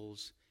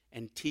disciples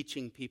and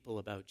teaching people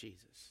about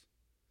Jesus.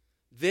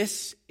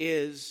 This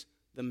is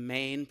the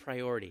main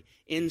priority.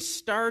 In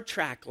Star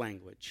Trek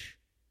language,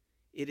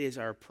 it is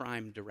our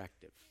prime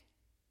directive.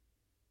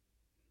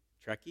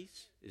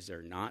 Trekkies? Is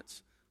there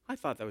knots? I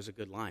thought that was a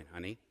good line,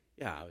 honey.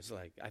 Yeah, I was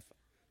like,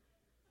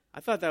 I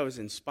thought that was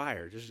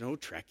inspired. There's no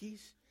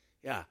Trekkies?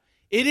 Yeah.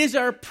 It is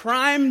our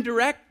prime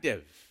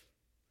directive.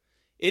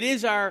 It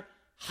is our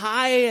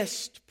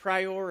highest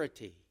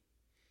priority.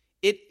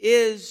 It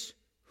is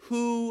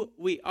who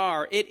we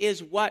are. It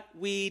is what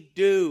we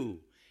do.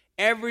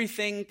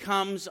 Everything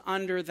comes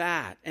under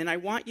that. And I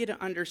want you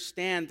to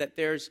understand that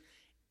there's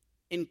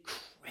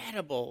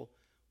incredible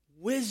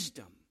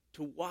wisdom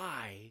to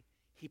why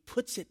he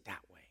puts it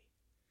that way.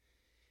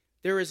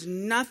 There is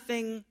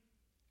nothing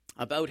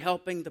about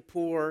helping the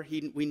poor.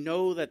 We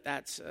know that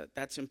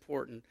that's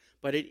important,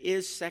 but it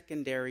is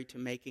secondary to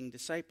making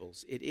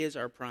disciples. It is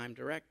our prime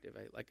directive,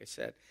 like I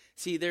said.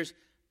 See,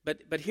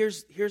 but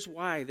here's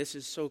why this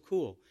is so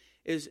cool.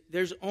 Is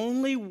there's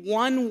only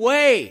one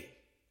way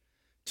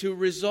to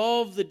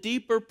resolve the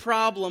deeper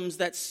problems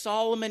that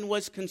Solomon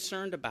was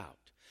concerned about.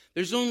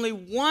 There's only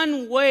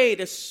one way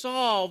to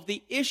solve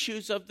the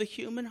issues of the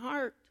human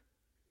heart.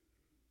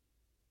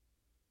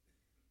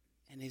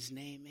 And his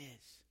name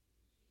is.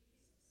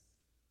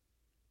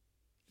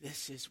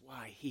 This is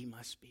why he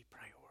must be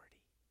priority.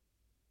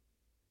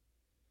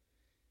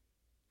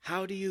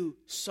 How do you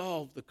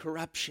solve the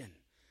corruption,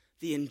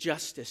 the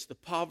injustice, the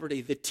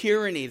poverty, the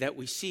tyranny that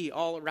we see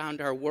all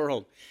around our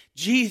world?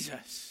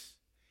 Jesus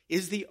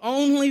is the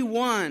only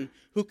one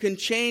who can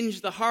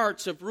change the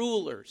hearts of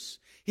rulers.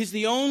 He's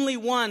the only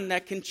one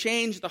that can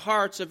change the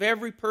hearts of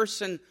every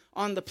person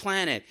on the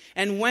planet.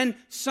 And when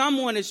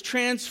someone is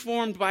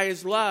transformed by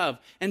his love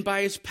and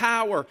by his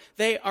power,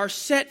 they are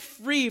set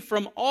free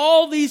from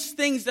all these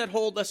things that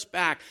hold us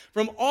back,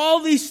 from all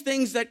these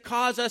things that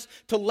cause us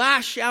to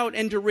lash out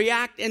and to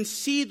react and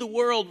see the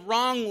world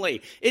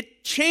wrongly.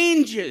 It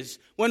changes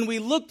when we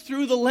look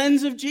through the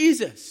lens of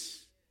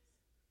Jesus.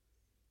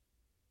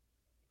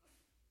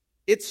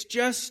 It's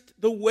just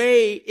the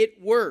way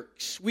it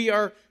works. We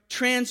are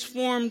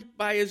transformed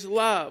by his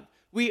love.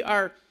 We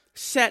are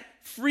set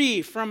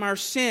free from our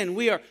sin.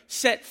 We are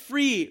set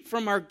free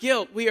from our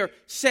guilt. We are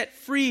set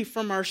free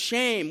from our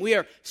shame. We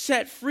are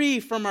set free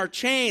from our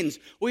chains.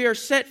 We are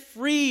set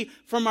free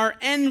from our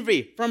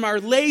envy, from our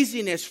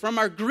laziness, from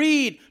our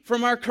greed,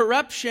 from our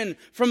corruption,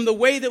 from the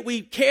way that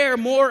we care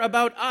more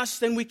about us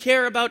than we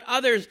care about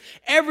others.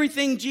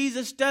 Everything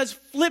Jesus does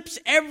flips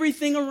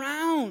everything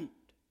around.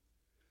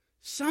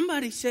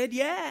 Somebody said,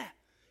 yeah.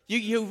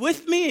 You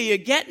with me? Are you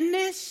getting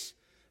this?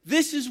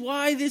 This is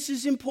why this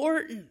is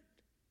important.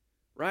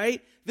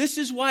 Right? This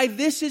is why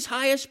this is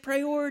highest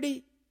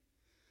priority.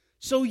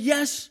 So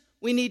yes,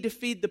 we need to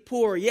feed the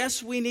poor.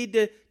 Yes, we need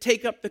to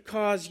take up the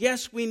cause.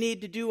 Yes, we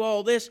need to do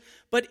all this.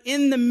 But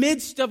in the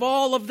midst of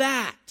all of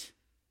that,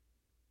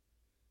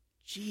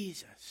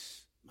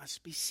 Jesus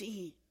must be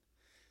seen.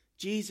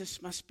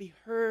 Jesus must be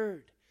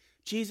heard.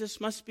 Jesus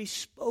must be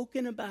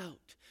spoken about.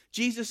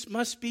 Jesus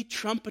must be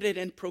trumpeted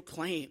and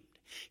proclaimed.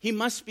 He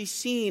must be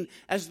seen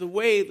as the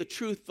way, the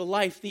truth, the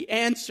life, the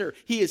answer.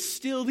 He is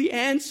still the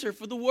answer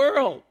for the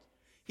world.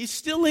 He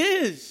still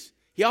is.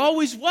 He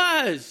always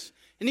was.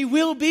 And he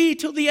will be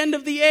till the end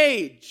of the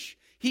age.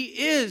 He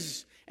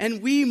is.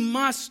 And we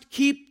must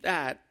keep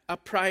that a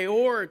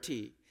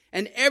priority.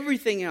 And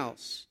everything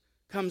else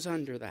comes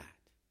under that.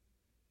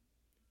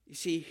 You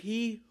see,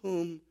 he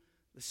whom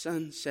the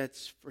Son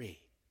sets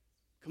free,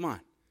 come on,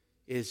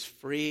 is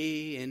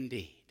free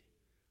indeed.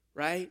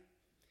 Right?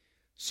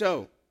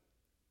 So,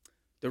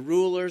 the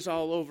rulers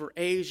all over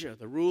Asia,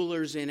 the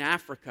rulers in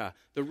Africa,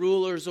 the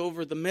rulers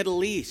over the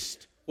Middle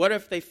East. What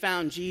if they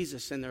found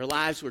Jesus and their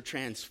lives were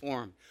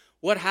transformed?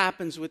 What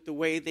happens with the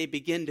way they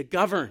begin to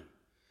govern?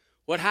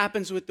 What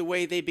happens with the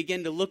way they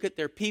begin to look at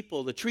their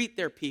people, to treat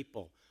their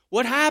people?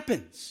 What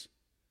happens?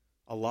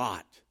 A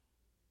lot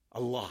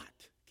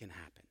can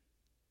happen.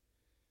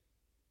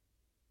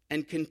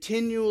 And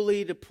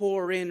continually to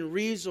pour in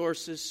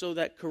resources so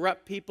that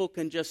corrupt people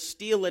can just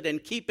steal it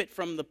and keep it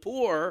from the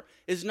poor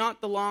is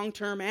not the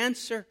long-term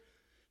answer.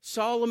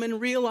 Solomon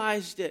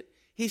realized it.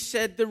 He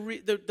said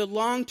the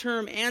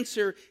long-term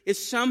answer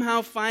is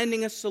somehow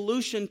finding a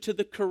solution to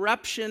the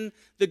corruption,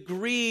 the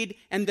greed,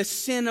 and the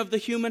sin of the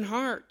human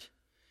heart.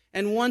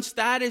 And once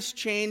that is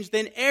changed,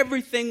 then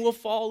everything will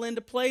fall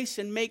into place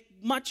and make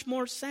much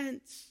more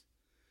sense.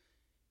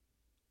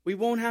 We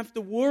won't have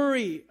to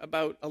worry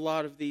about a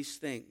lot of these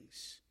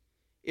things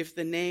if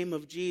the name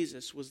of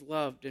Jesus was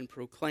loved and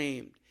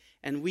proclaimed,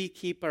 and we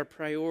keep our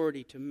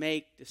priority to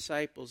make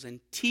disciples and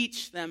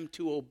teach them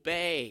to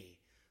obey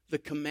the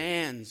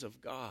commands of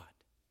God.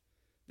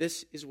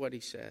 This is what he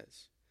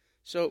says.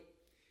 So,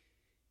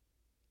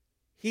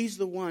 he's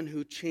the one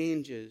who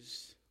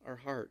changes our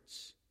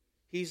hearts.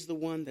 He's the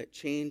one that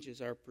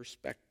changes our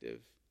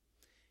perspective.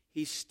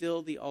 He's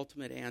still the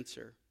ultimate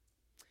answer.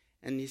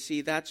 And you see,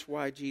 that's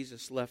why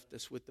Jesus left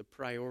us with the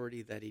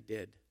priority that he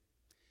did.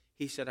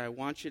 He said, I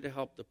want you to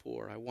help the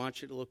poor. I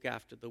want you to look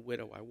after the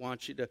widow. I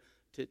want you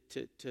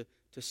to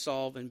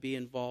solve and be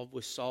involved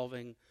with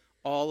solving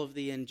all of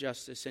the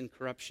injustice and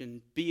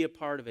corruption. Be a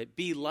part of it.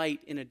 Be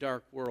light in a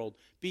dark world.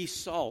 Be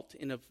salt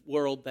in a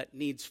world that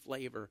needs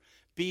flavor.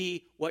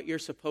 Be what you're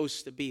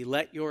supposed to be.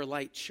 Let your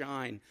light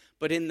shine.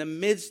 But in the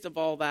midst of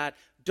all that,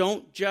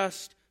 don't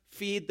just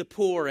feed the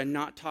poor and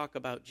not talk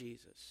about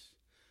Jesus.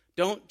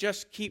 Don't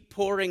just keep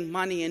pouring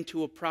money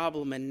into a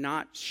problem and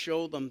not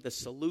show them the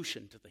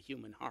solution to the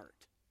human heart.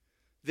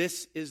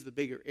 This is the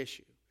bigger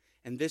issue.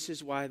 And this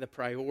is why the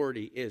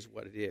priority is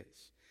what it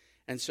is.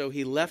 And so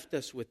he left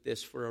us with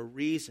this for a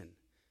reason.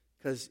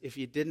 Because if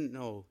you didn't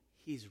know,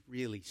 he's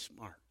really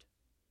smart.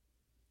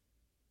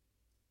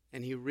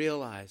 And he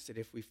realized that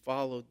if we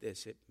followed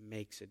this, it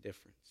makes a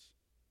difference.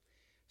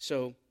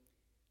 So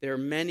there are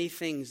many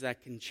things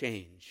that can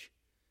change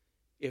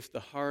if the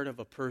heart of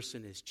a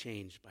person is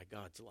changed by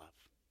God's love.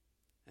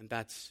 And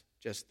that's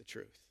just the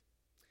truth.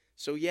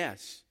 So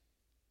yes,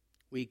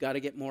 we got to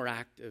get more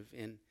active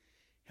in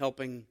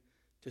helping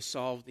to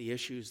solve the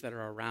issues that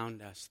are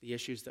around us, the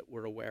issues that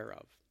we're aware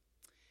of.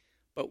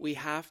 But we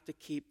have to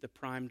keep the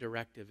prime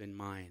directive in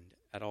mind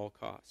at all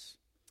costs.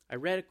 I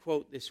read a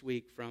quote this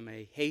week from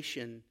a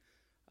Haitian,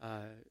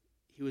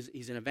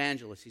 he's an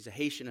evangelist, he's a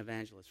Haitian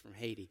evangelist from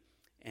Haiti.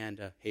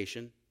 And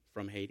Haitian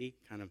from Haiti,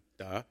 kind of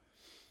duh.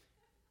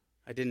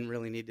 I didn't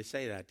really need to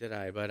say that, did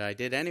I? But I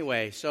did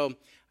anyway. So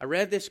I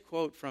read this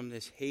quote from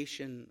this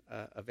Haitian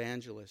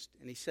evangelist,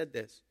 and he said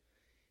this.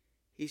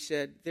 He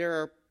said,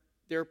 there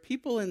are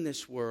people in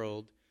this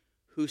world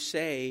who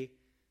say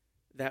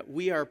that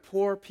we are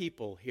poor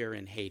people here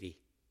in Haiti.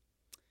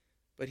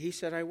 But he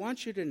said, I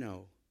want you to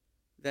know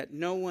that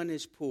no one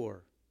is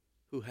poor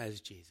who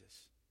has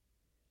Jesus.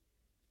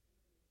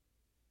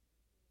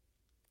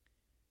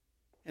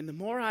 And the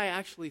more I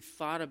actually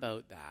thought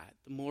about that,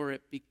 the more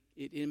it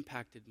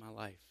impacted my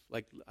life.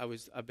 Like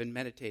I've been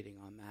meditating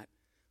on that,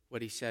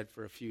 what he said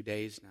for a few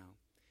days now.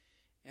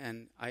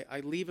 And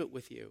I leave it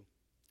with you.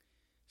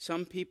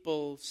 Some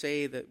people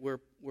say that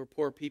we're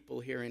poor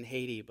people here in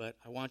Haiti, but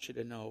I want you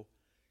to know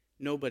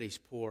nobody's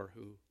poor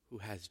who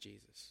has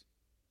Jesus.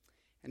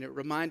 And it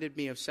reminded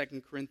me of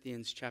 2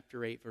 Corinthians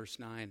chapter 8, verse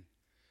 9.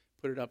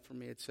 Put it up for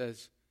me. It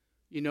says,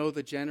 you know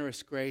the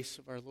generous grace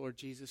of our Lord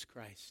Jesus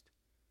Christ.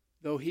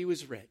 Though he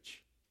was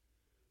rich,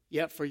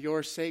 yet for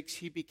your sakes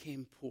he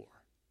became poor,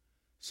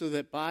 so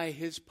that by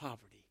his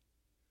poverty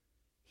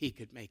he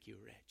could make you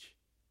rich.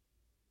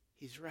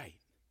 He's right.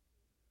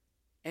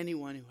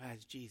 Anyone who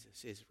has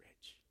Jesus is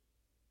rich.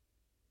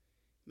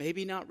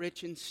 Maybe not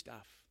rich in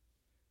stuff,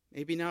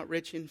 maybe not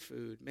rich in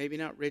food, maybe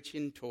not rich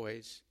in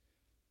toys,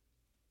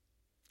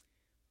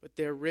 but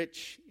they're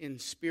rich in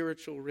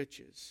spiritual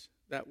riches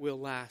that will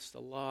last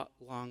a lot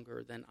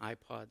longer than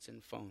iPods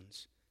and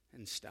phones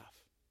and stuff.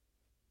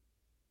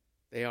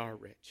 They are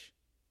rich.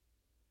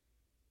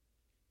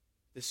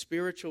 The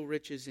spiritual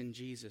riches in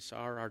Jesus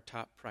are our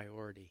top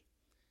priority.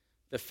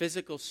 The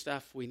physical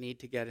stuff we need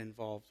to get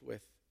involved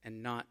with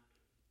and not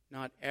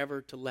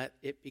ever to let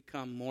it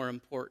become more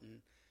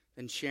important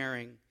than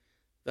sharing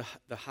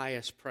the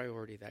highest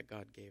priority that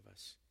God gave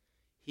us.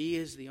 He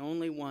is the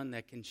only one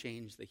that can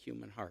change the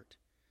human heart.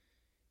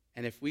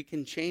 And if we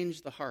can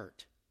change the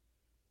heart,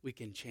 we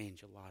can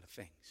change a lot of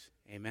things.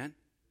 Amen?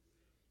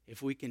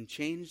 If we can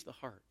change the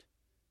heart,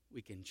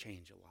 we can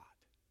change a lot.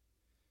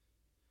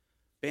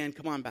 Band,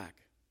 come on back.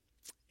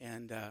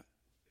 And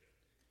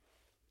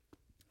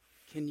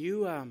can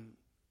you,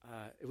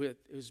 it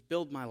was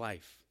Build My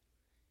Life.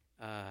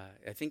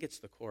 I think it's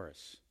the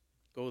chorus.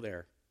 Go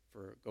there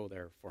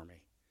for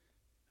me.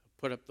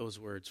 Put up those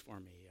words for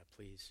me,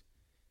 please.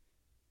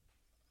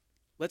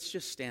 Let's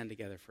just stand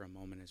together for a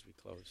moment as we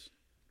close.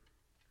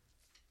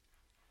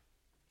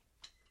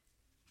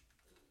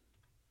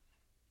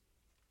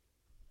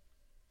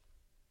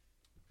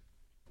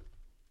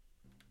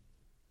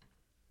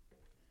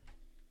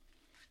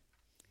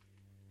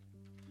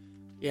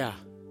 Yeah,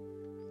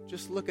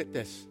 just look at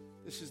this.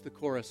 This is the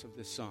chorus of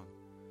this song.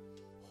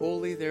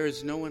 Holy, there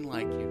is no one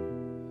like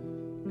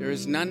you. There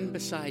is none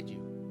beside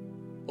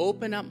you.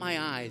 Open up my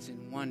eyes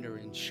in wonder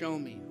and show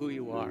me who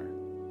you are.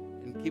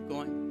 And keep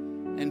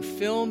going. And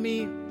fill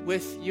me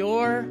with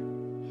your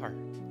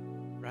heart,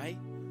 right?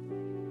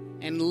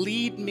 And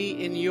lead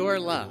me in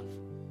your love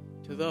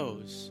to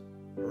those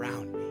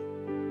around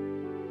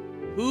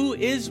me. Who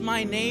is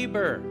my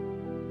neighbor?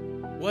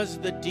 Was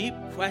the deep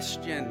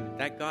question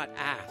that got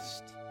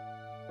asked.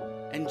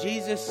 And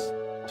Jesus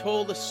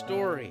told a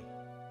story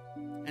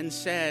and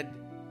said,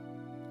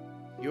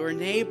 your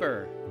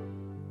neighbor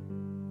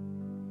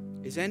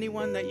is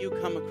anyone that you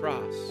come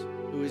across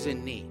who is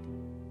in need.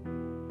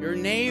 Your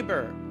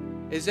neighbor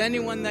is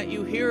anyone that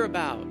you hear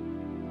about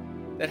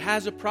that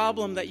has a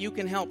problem that you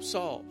can help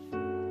solve.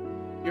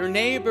 Your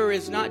neighbor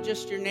is not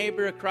just your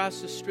neighbor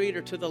across the street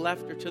or to the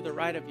left or to the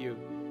right of you.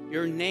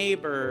 Your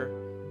neighbor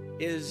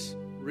is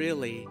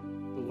really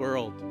the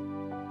world.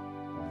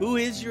 Who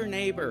is your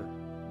neighbor?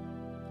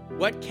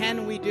 What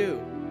can we do?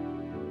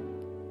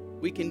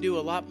 We can do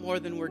a lot more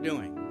than we're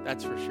doing,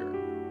 that's for sure.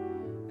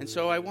 And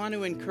so I want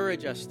to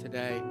encourage us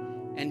today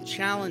and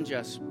challenge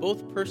us,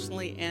 both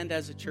personally and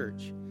as a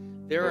church.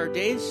 There are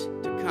days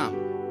to come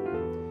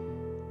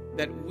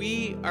that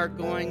we are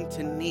going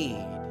to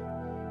need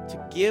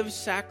to give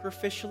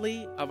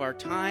sacrificially of our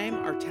time,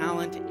 our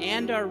talent,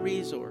 and our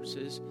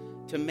resources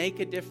to make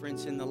a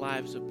difference in the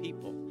lives of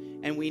people.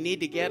 And we need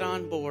to get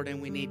on board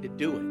and we need to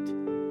do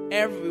it.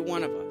 Every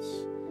one of us.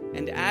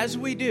 And as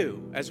we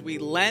do, as we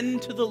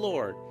lend to the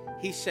Lord,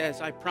 He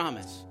says, I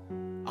promise,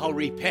 I'll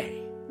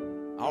repay.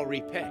 I'll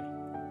repay.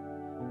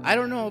 I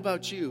don't know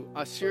about you.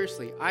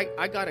 Seriously,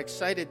 I got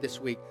excited this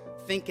week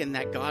thinking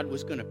that God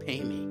was going to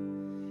pay me.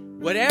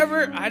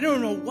 Whatever, I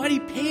don't know what he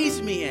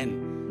pays me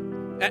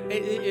in.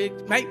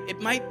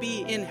 It might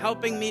be in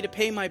helping me to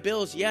pay my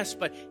bills, yes,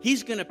 but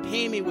he's going to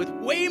pay me with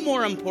way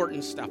more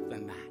important stuff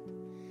than that.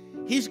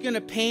 He's going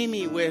to pay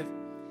me with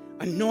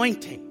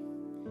anointing.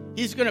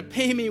 He's going to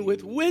pay me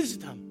with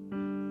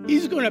wisdom.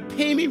 He's going to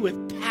pay me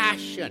with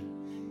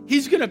passion.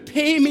 He's going to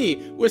pay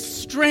me with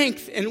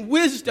strength and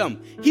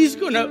wisdom. He's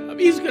going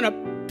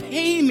to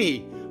pay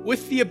me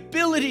with the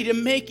ability to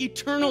make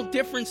eternal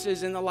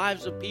differences in the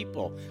lives of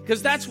people,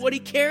 because that's what he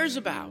cares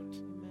about.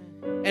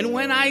 And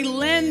when I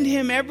lend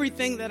him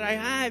everything that I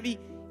have, he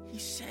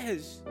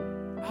says,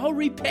 I'll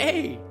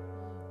repay.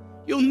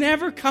 You'll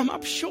never come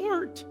up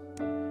short.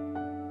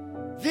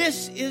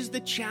 This is the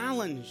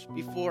challenge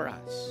before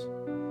us.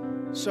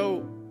 So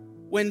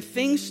when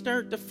things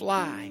start to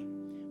fly,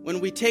 when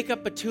we take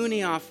up a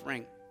toonie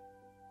offering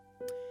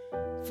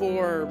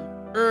for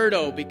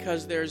Erdo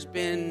because there's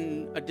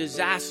been a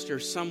disaster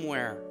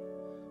somewhere,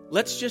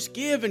 let's just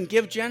give and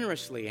give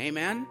generously.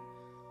 Amen?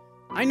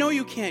 I know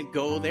you can't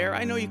go there.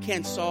 I know you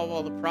can't solve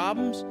all the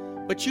problems,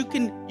 but you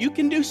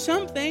can do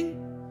something.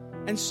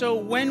 And so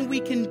when we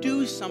can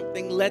do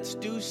something, let's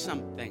do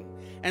something.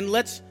 And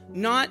let's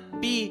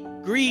not be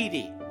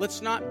greedy.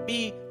 Let's not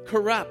be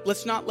corrupt.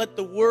 Let's not let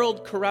the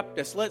world corrupt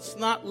us. Let's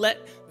not let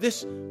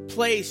this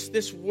place,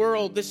 this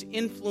world, this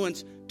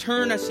influence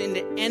turn us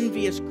into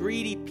envious,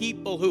 greedy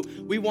people who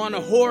we want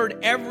to hoard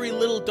every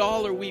little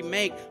dollar we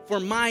make for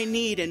my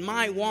need and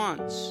my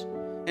wants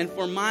and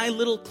for my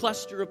little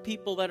cluster of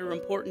people that are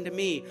important to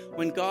me,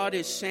 when God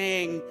is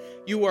saying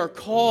you are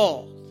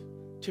called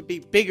to be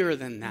bigger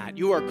than that.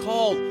 You are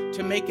called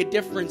to make a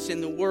difference in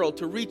the world,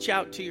 to reach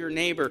out to your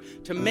neighbor,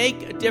 to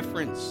make a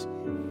difference.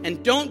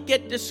 And don't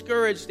get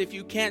discouraged if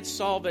you can't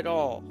solve it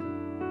all.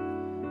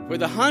 For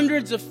the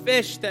hundreds of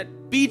fish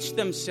that beach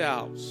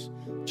themselves,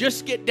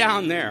 just get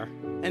down there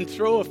and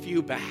throw a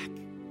few back.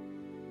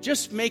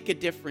 Just make a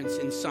difference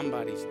in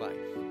somebody's life.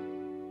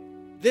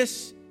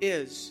 This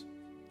is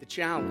the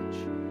challenge.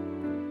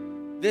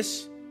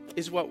 This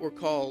is what we're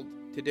called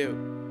to do.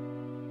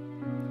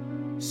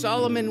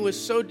 Solomon was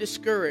so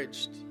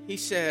discouraged, he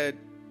said,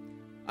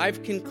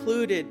 I've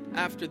concluded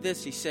after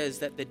this, he says,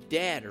 that the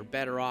dead are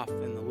better off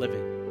than the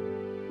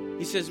living.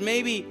 He says,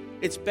 maybe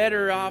it's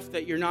better off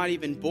that you're not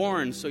even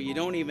born, so you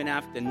don't even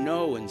have to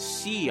know and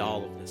see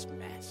all of this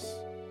mess.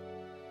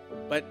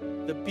 But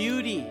the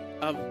beauty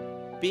of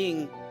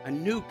being a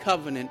new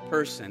covenant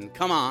person,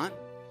 come on,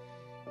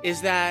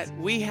 is that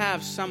we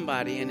have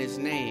somebody and his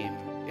name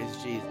is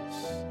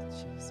Jesus.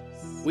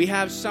 We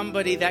have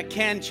somebody that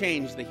can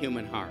change the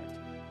human heart.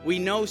 We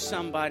know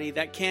somebody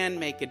that can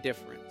make a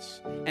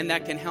difference and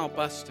that can help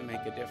us to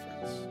make a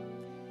difference.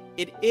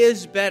 It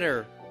is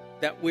better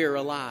that we're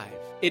alive.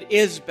 It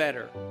is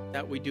better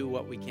that we do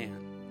what we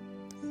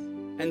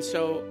can. And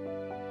so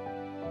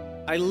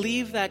I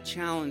leave that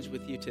challenge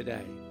with you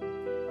today.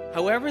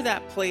 However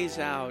that plays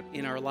out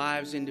in our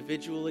lives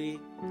individually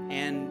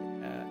and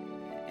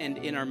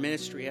in our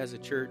ministry as a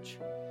church,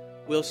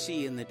 we'll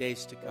see in the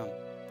days to come.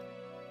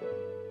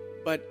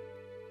 But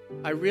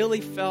I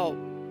really felt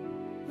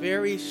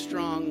very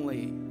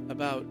strongly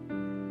about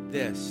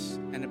this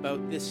and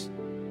about this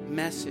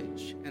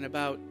message and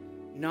about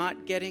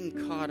not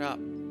getting caught up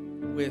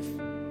with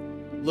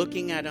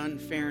looking at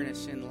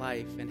unfairness in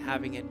life and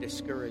having it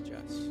discourage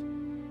us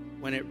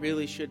when it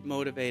really should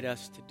motivate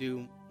us to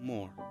do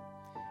more.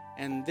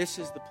 And this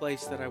is the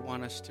place that I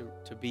want us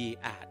to be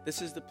at.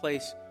 This is the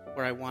place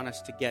where I want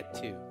us to get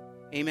to.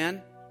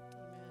 Amen?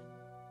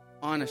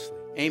 Honestly.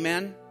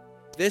 Amen?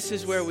 This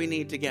is where we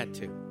need to get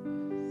to.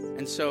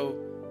 And so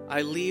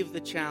I leave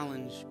the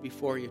challenge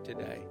before you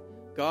today.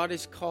 God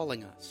is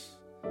calling us.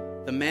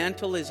 The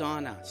mantle is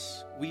on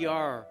us. We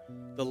are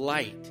the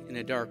light in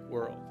a dark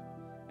world.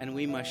 And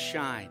we must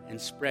shine and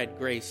spread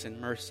grace and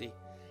mercy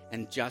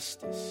and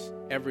justice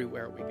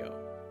everywhere we go.